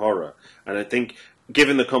doing horror, and I think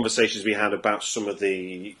given the conversations we had about some of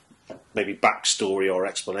the maybe backstory or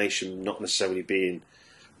explanation not necessarily being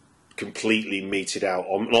completely meted out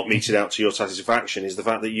or not meted out to your satisfaction, is the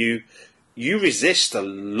fact that you resist a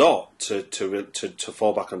lot to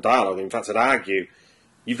fall back on dialogue. In fact, I'd argue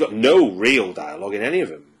you've got no real dialogue in any of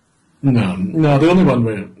them. No. The only one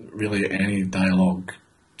with really any dialogue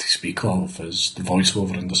to speak of is the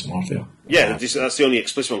voiceover in Dysmorphia. Yeah, that's the only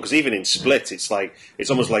explicit one. Because even in Split, it's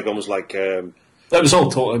almost like. That was all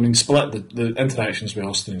total. I mean, Split. The interactions with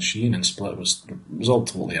Austin and Sheen in Split was all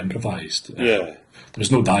totally improvised. Yeah, there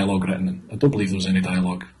was no dialogue written. I don't believe there was any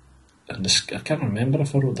dialogue. I can't remember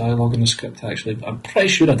if I wrote dialogue in the script, actually. I'm pretty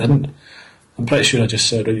sure I didn't. I'm pretty sure I just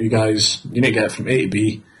said, you guys, you need to get from A to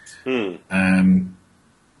B.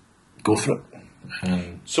 Go for it.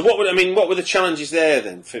 So what were the challenges there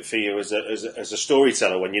then for you as a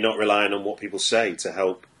storyteller when you're not relying on what people say to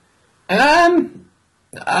help?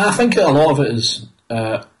 I think a lot of it is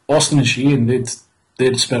Austin and Sheen, they'd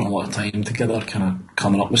spent a lot of time together kind of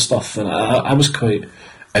coming up with stuff, and I was quite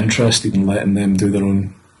interested in letting them do their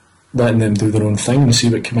own thing and see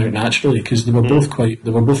what came out naturally, because they were both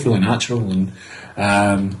really natural, and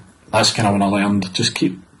that's kind of when I learned just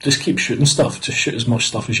keep shooting stuff, just shoot as much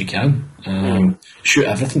stuff as you can, shoot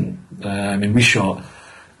everything. I mean, we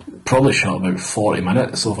probably shot about 40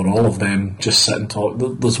 minutes over all of them, just sit and talk.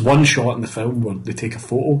 There's one shot in the film where they take a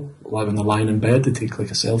photo while when they're lying in bed, they take like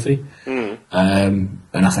a selfie, and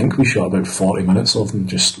I think we shot about 40 minutes of them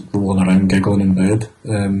just rolling around giggling in bed.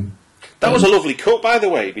 That was a lovely cut, by the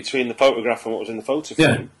way, between the photograph and what was in the photo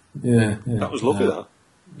film. Yeah. That was lovely, that.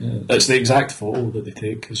 Yeah. It's the exact photo that they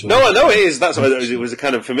take as well. No, I know it is. That's what it was. A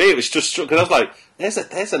kind of, for me, it was just because I was like, "There's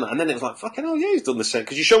a man," and then it was like, "Fucking hell, yeah, he's done the same."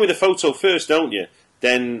 Because you show me the photo first, don't you?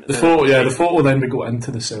 Then the photo. Then we go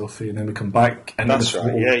into the selfie, and then we come back into the photo.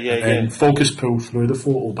 Right. Yeah. And focus pull through the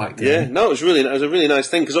photo back to it was a really nice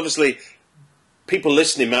thing, because obviously people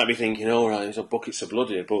listening might be thinking, "Oh, right, there's a buckets of blood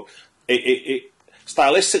here," but it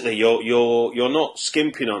stylistically, you're not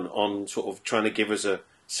skimping on sort of trying to give us a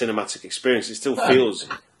cinematic experience. It still feels.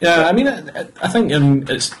 Yeah, I mean, I think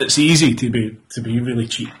it's easy to be really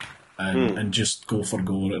cheap and just go for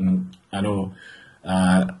gore. And I know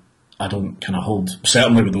a I don't kind of hold,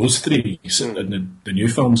 certainly with those three, in the new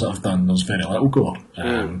films that I've done, there's very little gore.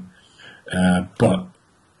 But,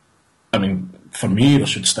 I mean, for me, there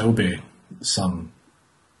should still be some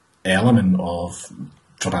element of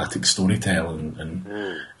dramatic storytelling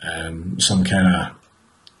and some kind of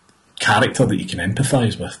character that you can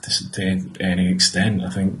empathise with to any extent. I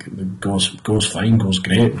think it goes fine, goes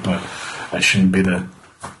great, but it shouldn't be the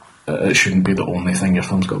only thing your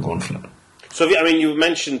film's got going for it. So, you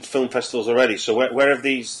mentioned film festivals already. So, where have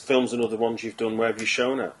these films and other ones you've done? Where have you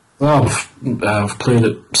shown at? Well, I've played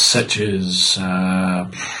at Sitges.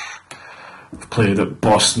 I've played at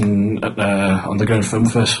Boston at the Underground Film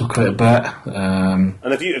Festival quite a bit. And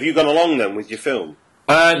have you gone along then with your film?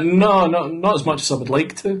 No, not as much as I would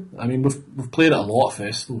like to. I mean, we've played at a lot of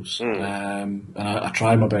festivals, and I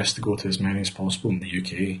try my best to go to as many as possible in the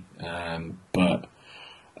UK. But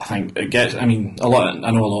I think it gets. I mean, I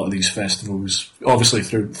know a lot of these festivals, obviously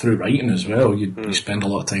through writing as well. You spend a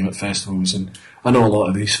lot of time at festivals, and I know a lot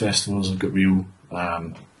of these festivals have got real.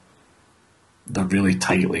 They're really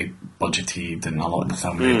tightly budgeted, and a lot of the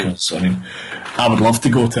filmmakers. I mean, I would love to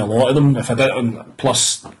go to a lot of them if I did. And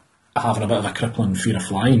plus, having a bit of a crippling fear of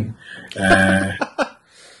flying, I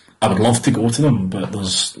would love to go to them, but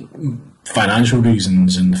there's financial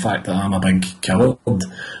reasons and the fact that I'm a big coward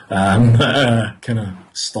kind of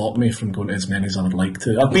stop me from going to as many as I would like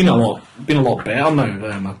to. I've been a lot better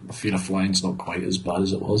now. My fear of flying's not quite as bad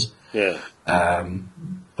as it was. Yeah.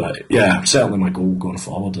 But yeah, certainly my goal going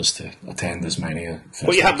forward is to attend as many.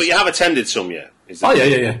 But you have attended some, yeah.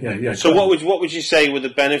 Yeah. So what would you say were the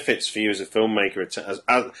benefits for you as a filmmaker,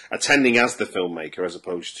 attending as the filmmaker as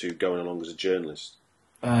opposed to going along as a journalist?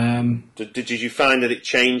 Did you find that it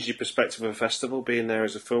changed your perspective of a festival, being there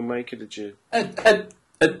as a filmmaker? Did you?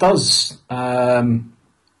 It does.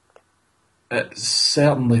 It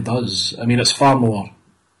certainly does. I mean, it's far more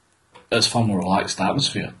relaxed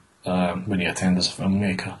atmosphere when you attend as a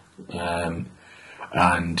filmmaker,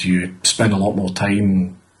 and you spend a lot more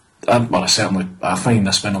time. I find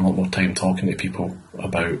I spend a lot more time talking to people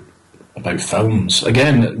about films.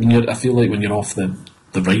 Again, I feel like when you're off the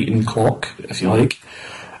writing clock, if you like,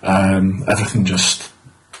 everything just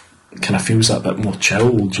kind of feels that bit more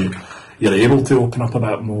chilled. You're able to open up a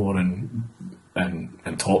bit more and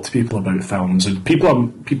talk to people about films, and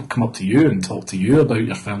people come up to you and talk to you about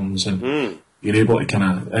your films, and you're able to kind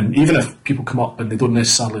of, and even if people come up and they don't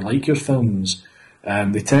necessarily like your films,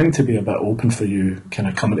 they tend to be a bit open for you, kind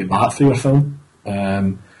of coming to bat for your film,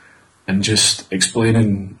 and just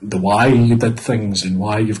explaining the why you did things and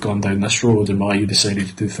why you've gone down this road and why you decided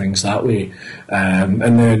to do things that way,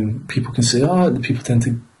 and then people can say, people tend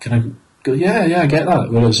to kind of go, yeah, I get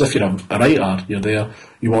that. Whereas if you're a writer, you're there,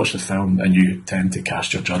 you watch the film and you tend to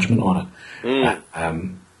cast your judgment on it.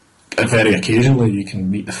 Very occasionally you can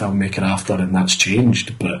meet the filmmaker after and that's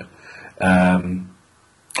changed, but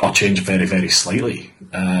or changed very, very slightly.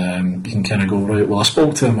 You can kind of go, right, well, I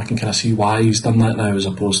spoke to him, I can kind of see why he's done that now, as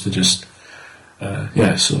opposed to just so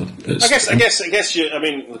it's, I guess you.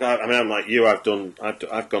 I'm like you. I've gone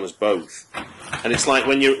as both, and it's like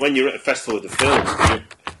when you're at a festival with the film,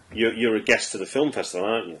 you're a guest to the film festival,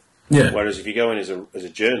 aren't you? Yeah. Whereas if you go in as a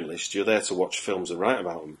journalist, you're there to watch films and write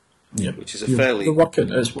about them. Yeah. Which is fairly. You're working.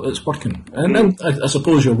 It's working, and then I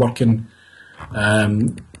suppose you're working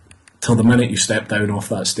till the minute you step down off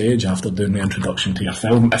that stage after doing the introduction to your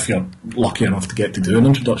film, if you're lucky enough to get to do an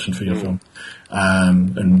introduction for your film,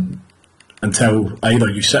 and until either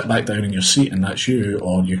you sit back down in your seat and that's you,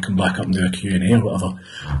 or you come back up and do a Q&A or whatever.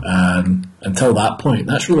 Until that point,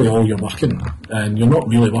 that's really all you're working, and you're not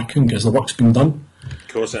really working because the work's been done. Of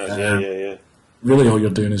course it has, yeah. Really all you're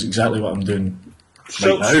doing is exactly what I'm doing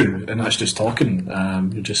right now, and that's just talking.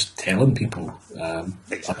 You're just telling people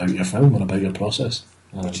about your film and about your process.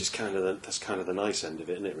 Which is kind of the nice end of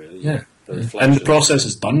it, isn't it? Really, yeah. And the process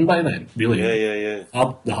is done by then. Really, yeah.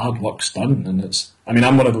 The hard work's done, and it's. I mean,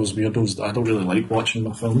 I'm one of those weirdos that I don't really like watching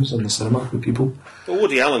my films in the cinema with people. Well,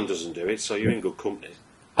 Woody Allen doesn't do it, so you're in good company.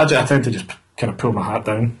 I tend to just kind of pull my hat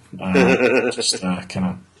down, just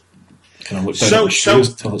kind of look down at my shoes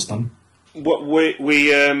until it's done. What we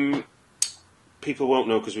people won't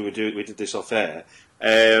know because we did this off air.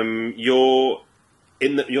 You're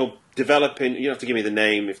developing. You don't have to give me the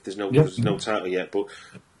name if there's no title yet. But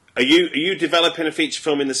are you developing a feature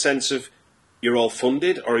film in the sense of you're all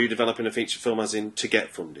funded, or are you developing a feature film as in to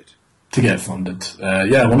get funded? To get funded,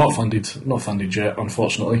 yeah. We're not funded yet,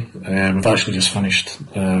 unfortunately. We've actually just finished.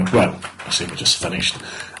 I say we just finished.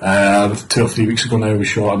 2 or 3 weeks ago now, we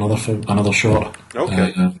shot another short.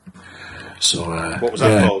 Okay. What was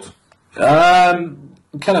that called?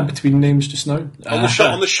 Kind of between names just now.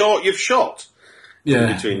 On the short you've shot.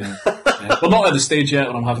 Yeah. between. Yeah. We're not at the stage yet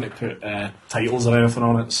where I'm having to put titles or anything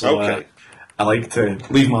on it, so Okay. I like to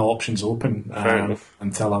leave my options open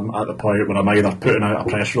until I'm at the point where I'm either putting out a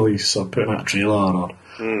press release or putting out a trailer, or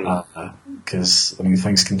because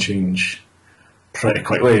things can change pretty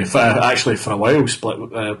quickly. Actually, for a while,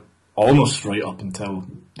 Split almost right up until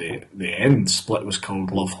the end. Split was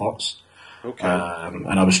called Love Hurts. Okay.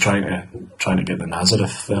 And I was trying to get the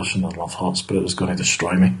Nazareth version of Love Hurts, but it was going to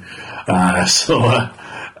destroy me. So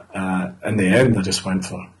in the end, I just went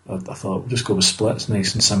for. I thought we'll just go with Split. It's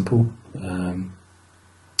nice and simple.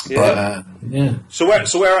 Yeah. Yeah. So where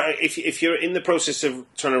if you're in the process of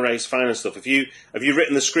trying to raise finance stuff, have you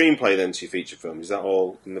written the screenplay then to your feature film? Is that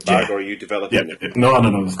all in the bag, or are you developing it? No.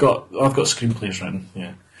 I've got screenplays written.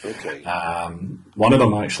 Yeah. Okay. One of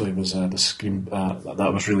them actually was the screen that I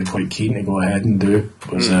was really quite keen to go ahead and do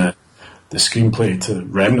was the screenplay to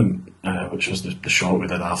Remnant, which was the short we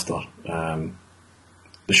did after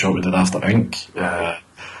Ink,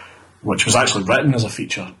 which was actually written as a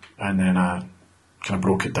feature, and then I kind of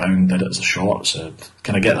broke it down, did it as a short, said,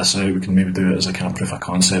 can I get this out, we can maybe do it as a kind of proof of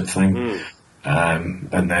concept thing, and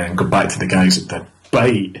then go back to the guys that did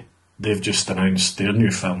Bite. They've just announced their new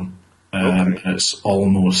film, and it's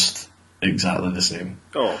almost exactly the same.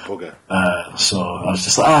 Oh, bugger. So I was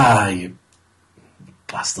just like, you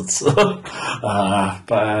bastards. It's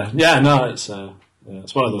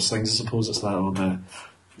one of those things, I suppose. It's that old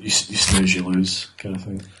you snooze, you lose kind of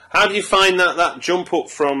thing. How do you find that jump up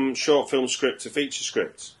from short film script to feature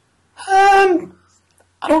script? I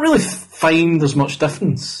don't really find there's much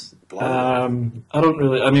difference. I don't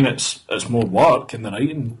really. I mean, it's more work in the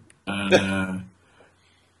writing,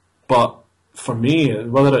 but for me,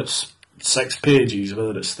 whether it's 6 pages,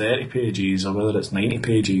 whether it's 30 pages, or whether it's 90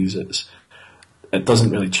 pages, it doesn't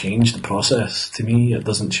really change the process to me. It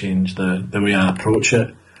doesn't change the way I approach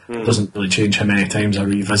it. It doesn't really change how many times I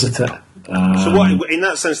revisit it. So, what, in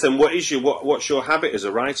that sense, then, what's your habit as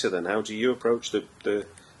a writer? Then, how do you approach the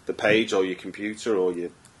page, or your computer, or your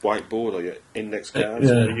whiteboard, or your index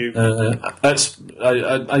cards? I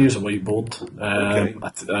use a whiteboard. I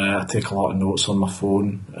take a lot of notes on my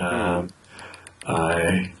phone.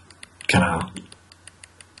 I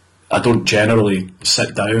don't generally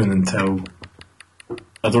sit down and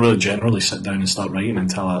start writing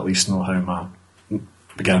until I at least know how my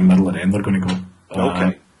beginning, middle, and end are going to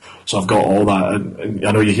go. So I've got all that. And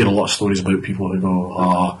I know you hear a lot of stories about people who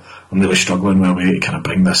go, I'm really struggling with a way to kind of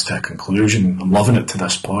bring this to a conclusion. I'm loving it to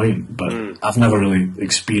this point, but I've never really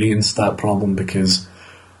experienced that problem because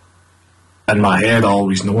in my head I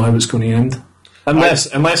always know how it's going to end.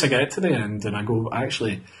 Unless I get to the end and I go,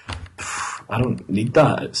 actually, I don't need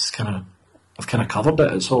that. I've kind of covered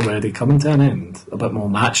it. It's already coming to an end a bit more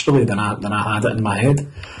naturally than I had it in my head.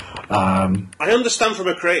 I understand from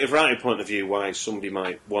a creative writing point of view why somebody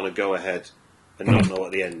might want to go ahead and not know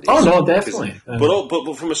what the end is. Oh no, definitely.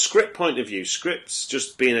 But from a script point of view, scripts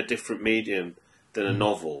just being a different medium than a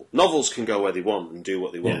novel. Novels can go where they want and do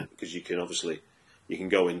what they want because you can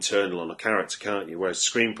go internal on a character, can't you? Whereas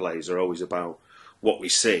screenplays are always about what we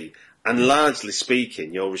see, and largely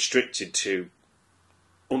speaking, you're restricted to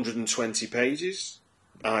 120 pages,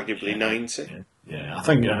 arguably 90. Yeah, I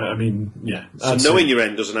think. So knowing your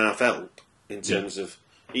end doesn't half help in terms of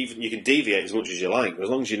even you can deviate as much as you like, but as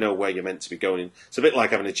long as you know where you're meant to be going. It's a bit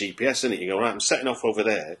like having a GPS, isn't it? You go, right, I'm setting off over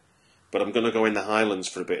there, but I'm going to go in the Highlands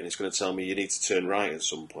for a bit, and it's going to tell me you need to turn right at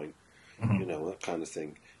some point. You know, that kind of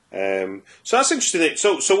thing. So that's interesting.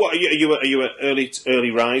 So what are you an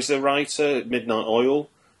early riser writer, midnight oil?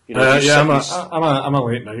 You know, I'm a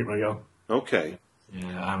late night writer. Okay.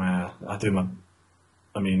 Yeah,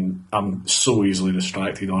 I'm so easily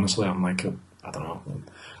distracted, honestly. I'm like, I don't know,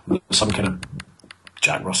 some kind of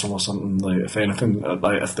Jack Russell or something. Like, if anything,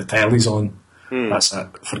 like if the telly's on, that's it.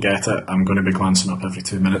 Forget it. I'm going to be glancing up every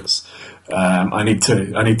 2 minutes. I need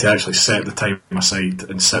to actually set the time aside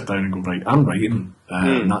and sit down and go, right, I'm writing,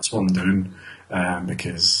 and that's what I'm doing.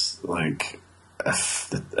 Because like,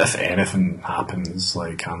 if anything happens,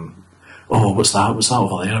 like what's that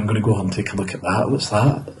over there? I'm going to go over and take a look at that. What's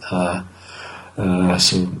that?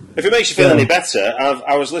 So if it makes you feel any better,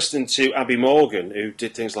 I was listening to Abby Morgan, who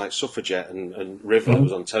did things like Suffragette and River, that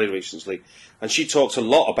was on telly recently, and she talked a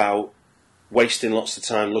lot about wasting lots of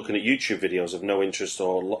time looking at YouTube videos of no interest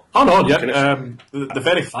or... The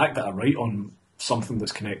very fact that I write on something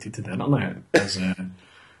that's connected to the internet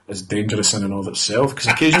is dangerous in and of itself, because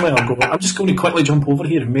occasionally I'll go, I'm just going to quickly jump over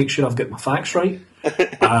here and make sure I've got my facts right.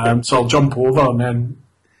 So I'll jump over and then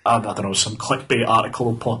I don't know, some clickbait article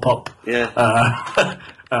will pop up. And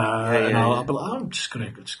I'll be like, I'm just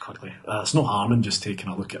going to just quickly. It's no harm in just taking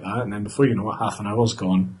a look at that, and then before you know it, half an hour's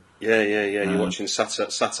gone. Yeah. You're watching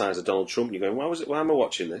satires of Donald Trump. And you're going, why am I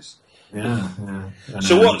watching this? Yeah.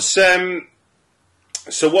 So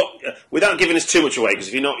what? Without giving us too much away, because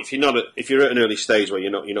if you're at an early stage where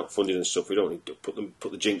you're not funded and stuff, we don't need to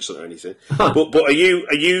put the jinx on it or anything. but are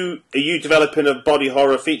you developing a body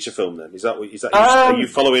horror feature film then? Are you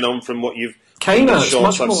following on from what you've kind of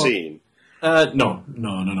shorts I've seen? No.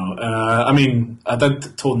 I mean, I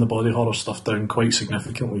did tone the body horror stuff down quite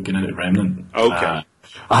significantly going into Remnant. Okay.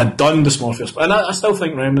 I had done Dysmorphia, and I still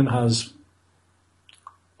think Remnant has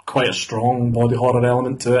quite a strong body horror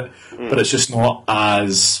element to it, but it's just not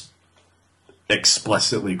as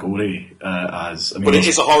explicitly gory as. I mean, but it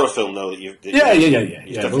is a horror film, though. Yeah.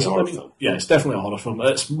 It's definitely a horror film. Yeah, it's definitely a horror film.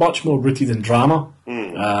 It's much more rooted in drama.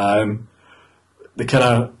 The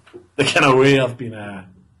kind of way I've been.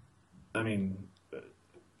 I mean,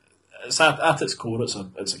 it's at its core, it's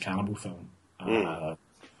a cannibal film,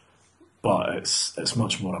 but it's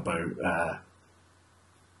much more about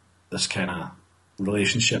this kind of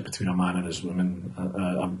relationship between a man and his woman.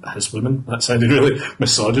 That sounded really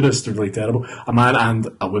misogynist and really terrible. A man and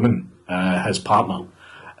a woman, his partner,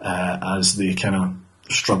 as they kind of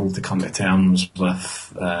struggle to come to terms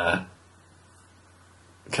with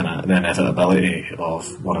kind of the inevitability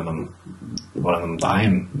of one of them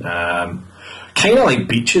dying. Kind of like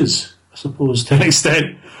Beaches, I suppose, to an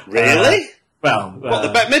extent. Really? What,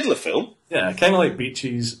 the Bette Midler film? Yeah, kind of like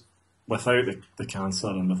Beaches without the cancer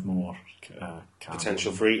and with more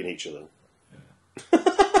potential for eating each other.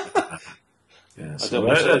 Yeah, so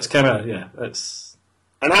it's kind of it's.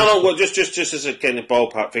 And how long? Well, just as a kind of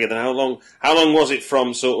ballpark figure, then how long was it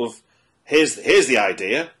from sort of here's the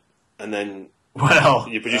idea, and then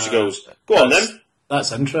your producer goes, go on then.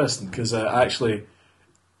 That's interesting because actually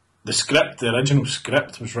the original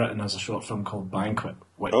script was written as a short film called Banquet,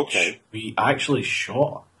 which we actually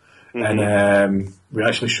shot, and we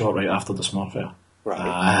actually shot right after Dysmorphia.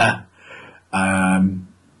 Right.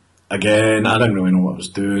 Again, I didn't really know what I was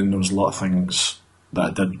doing. There was a lot of things that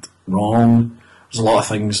I did wrong. There was a lot of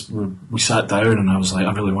things we sat down and I was like,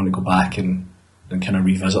 I really want to go back and kind of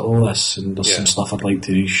revisit all this, and there's some stuff I'd like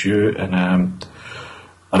to reshoot, and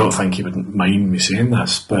I don't think he would mind me saying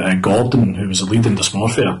this, but Gordon, who was the lead in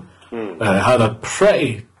Dysmorphia, had a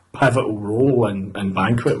pretty pivotal role in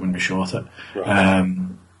Banquet when we shot it. Right.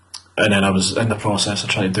 And then I was in the process of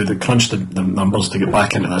trying to crunch the numbers to get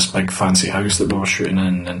back into this big fancy house that we were shooting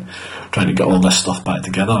in, and trying to get all this stuff back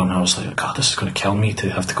together. And I was like, God, this is going to kill me to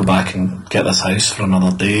have to go back and get this house for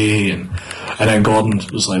another day. And then Gordon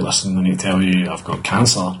was like, listen, I need to tell you I've got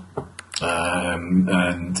cancer.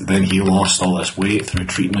 And then he lost all this weight through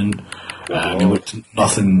treatment. He looked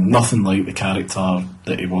nothing like the character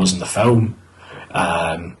that he was in the film.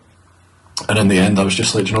 And in the end, I was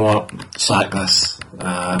just like, do you know what? Sack this.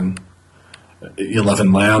 You live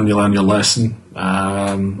and learn. You learn your lesson.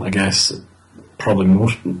 I guess probably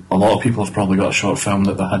a lot of people have probably got a short film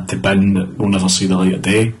that they had to bin that will never see the light of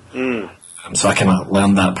day. So I kind of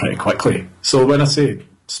learned that pretty quickly. So when I say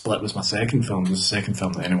Split was my second film, it was the second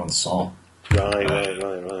film that anyone saw.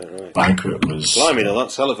 Right. Banquet was. Well, I mean,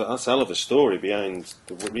 that's hell of a story behind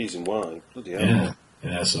the reason why. Bloody hell.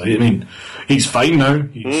 Yeah, so I mean, he's fine now.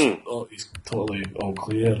 He's totally all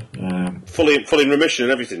clear. Fully in remission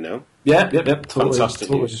and everything now. Yep. Totally, fantastic.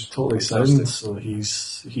 Totally sound. So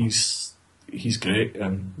he's great,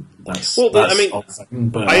 and that's I mean, all thing.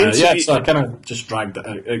 But so I kind of just dragged it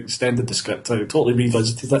out, extended the script out, totally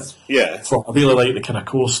revisited it. Yeah. I really like the kind of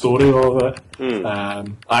core story of it.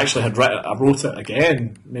 I actually I wrote it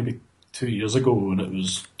again maybe 2 years ago, and it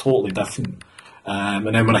was totally different. And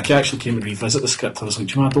then when I actually came to revisit the script, I was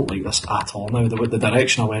like, I don't like this at all now. The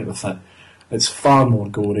direction I went with it, it's far more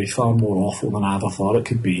gory, far more awful than I ever thought it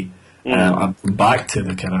could be. I'm back to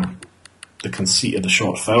the conceit of the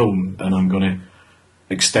short film, and I'm going to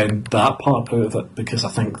extend that part out of it, because I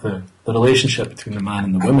think the relationship between the man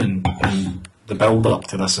and the woman and the build-up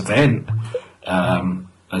to this event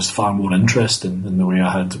is far more interesting than the way I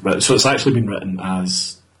had written. So it's actually been written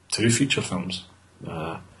as 2 feature films.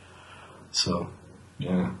 So,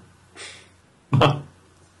 yeah.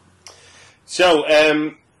 So,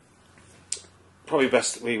 probably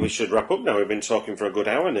best we should wrap up now. We've been talking for a good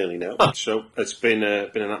hour nearly now. So it's been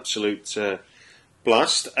an absolute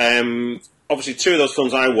blast. Obviously, 2 of those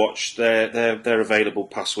films I watched, they're available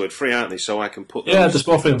password free, aren't they? So I can put those. Yeah,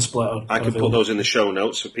 Dysmorphia and Split. I can put those in the show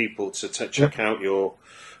notes for people to check out your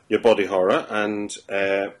body horror. And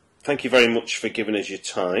thank you very much for giving us your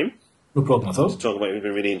time. No problem at all. To talk about it, it's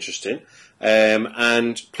been really interesting.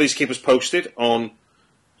 And please keep us posted on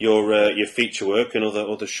your feature work and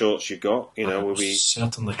other shorts you got. We'll be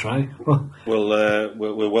certainly try.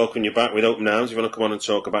 we'll welcome you back with open arms if you want to come on and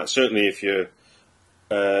talk about. Certainly, if you're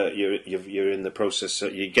in the process,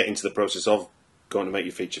 you get into the process of going to make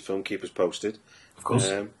your feature film, keep us posted. Of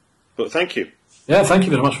course. But thank you. Yeah, thank you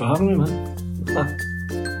very much for having me, man.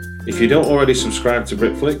 If you don't already subscribe to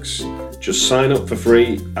Britflix, just sign up for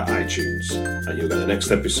free at iTunes and you'll get the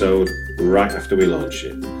next episode right after we launch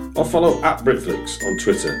it. Or follow @Britflix on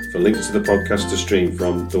Twitter for links to the podcast to stream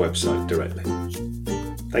from the website directly.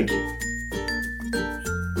 Thank you.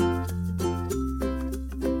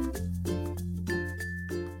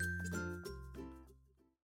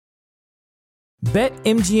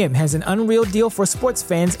 BetMGM has an unreal deal for sports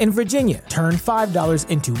fans in Virginia. Turn $5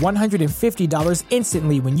 into $150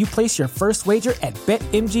 instantly when you place your first wager at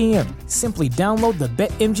BetMGM. Simply download the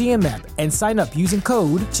BetMGM app and sign up using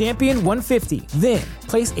code Champion150. Then,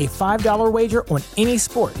 place a $5 wager on any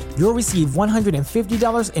sport. You'll receive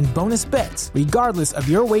 $150 in bonus bets, regardless of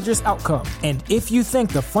your wager's outcome. And if you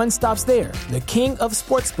think the fun stops there, the king of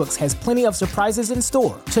sportsbooks has plenty of surprises in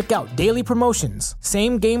store. Check out daily promotions,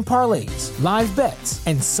 same-game parlays, live bets,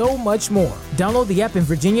 and so much more. Download the app in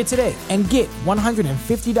Virginia today and get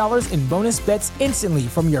 $150 in bonus bets instantly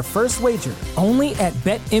from your first wager. Only at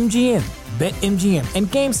BetMGM. BetMGM and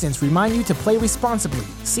GameSense remind you to play responsibly.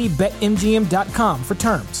 See BetMGM.com for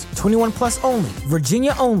terms. 21 plus only.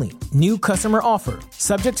 Virginia only. New customer offer.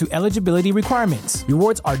 Subject to eligibility requirements.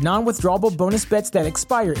 Rewards are non-withdrawable bonus bets that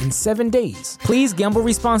expire in 7 days. Please gamble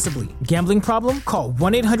responsibly. Gambling problem? Call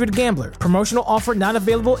 1-800-GAMBLER. Promotional offer not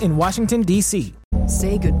available in Washington, D.C.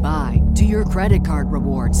 Say goodbye to your credit card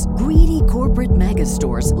rewards. Greedy corporate mega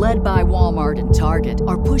stores, led by Walmart and Target,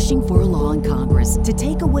 are pushing for a law in Congress to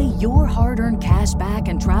take away your hard-earned cash back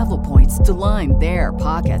and travel points to line their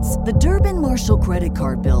pockets. The Durbin-Marshall credit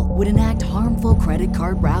card bill would enact harmful credit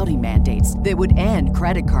card routing mandates that would end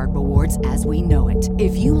credit card rewards as we know it.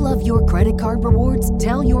 If you love your credit card rewards,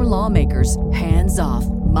 tell your lawmakers, hands off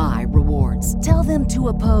my rewards. Tell them to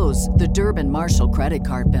oppose the Durbin-Marshall credit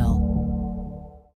card bill.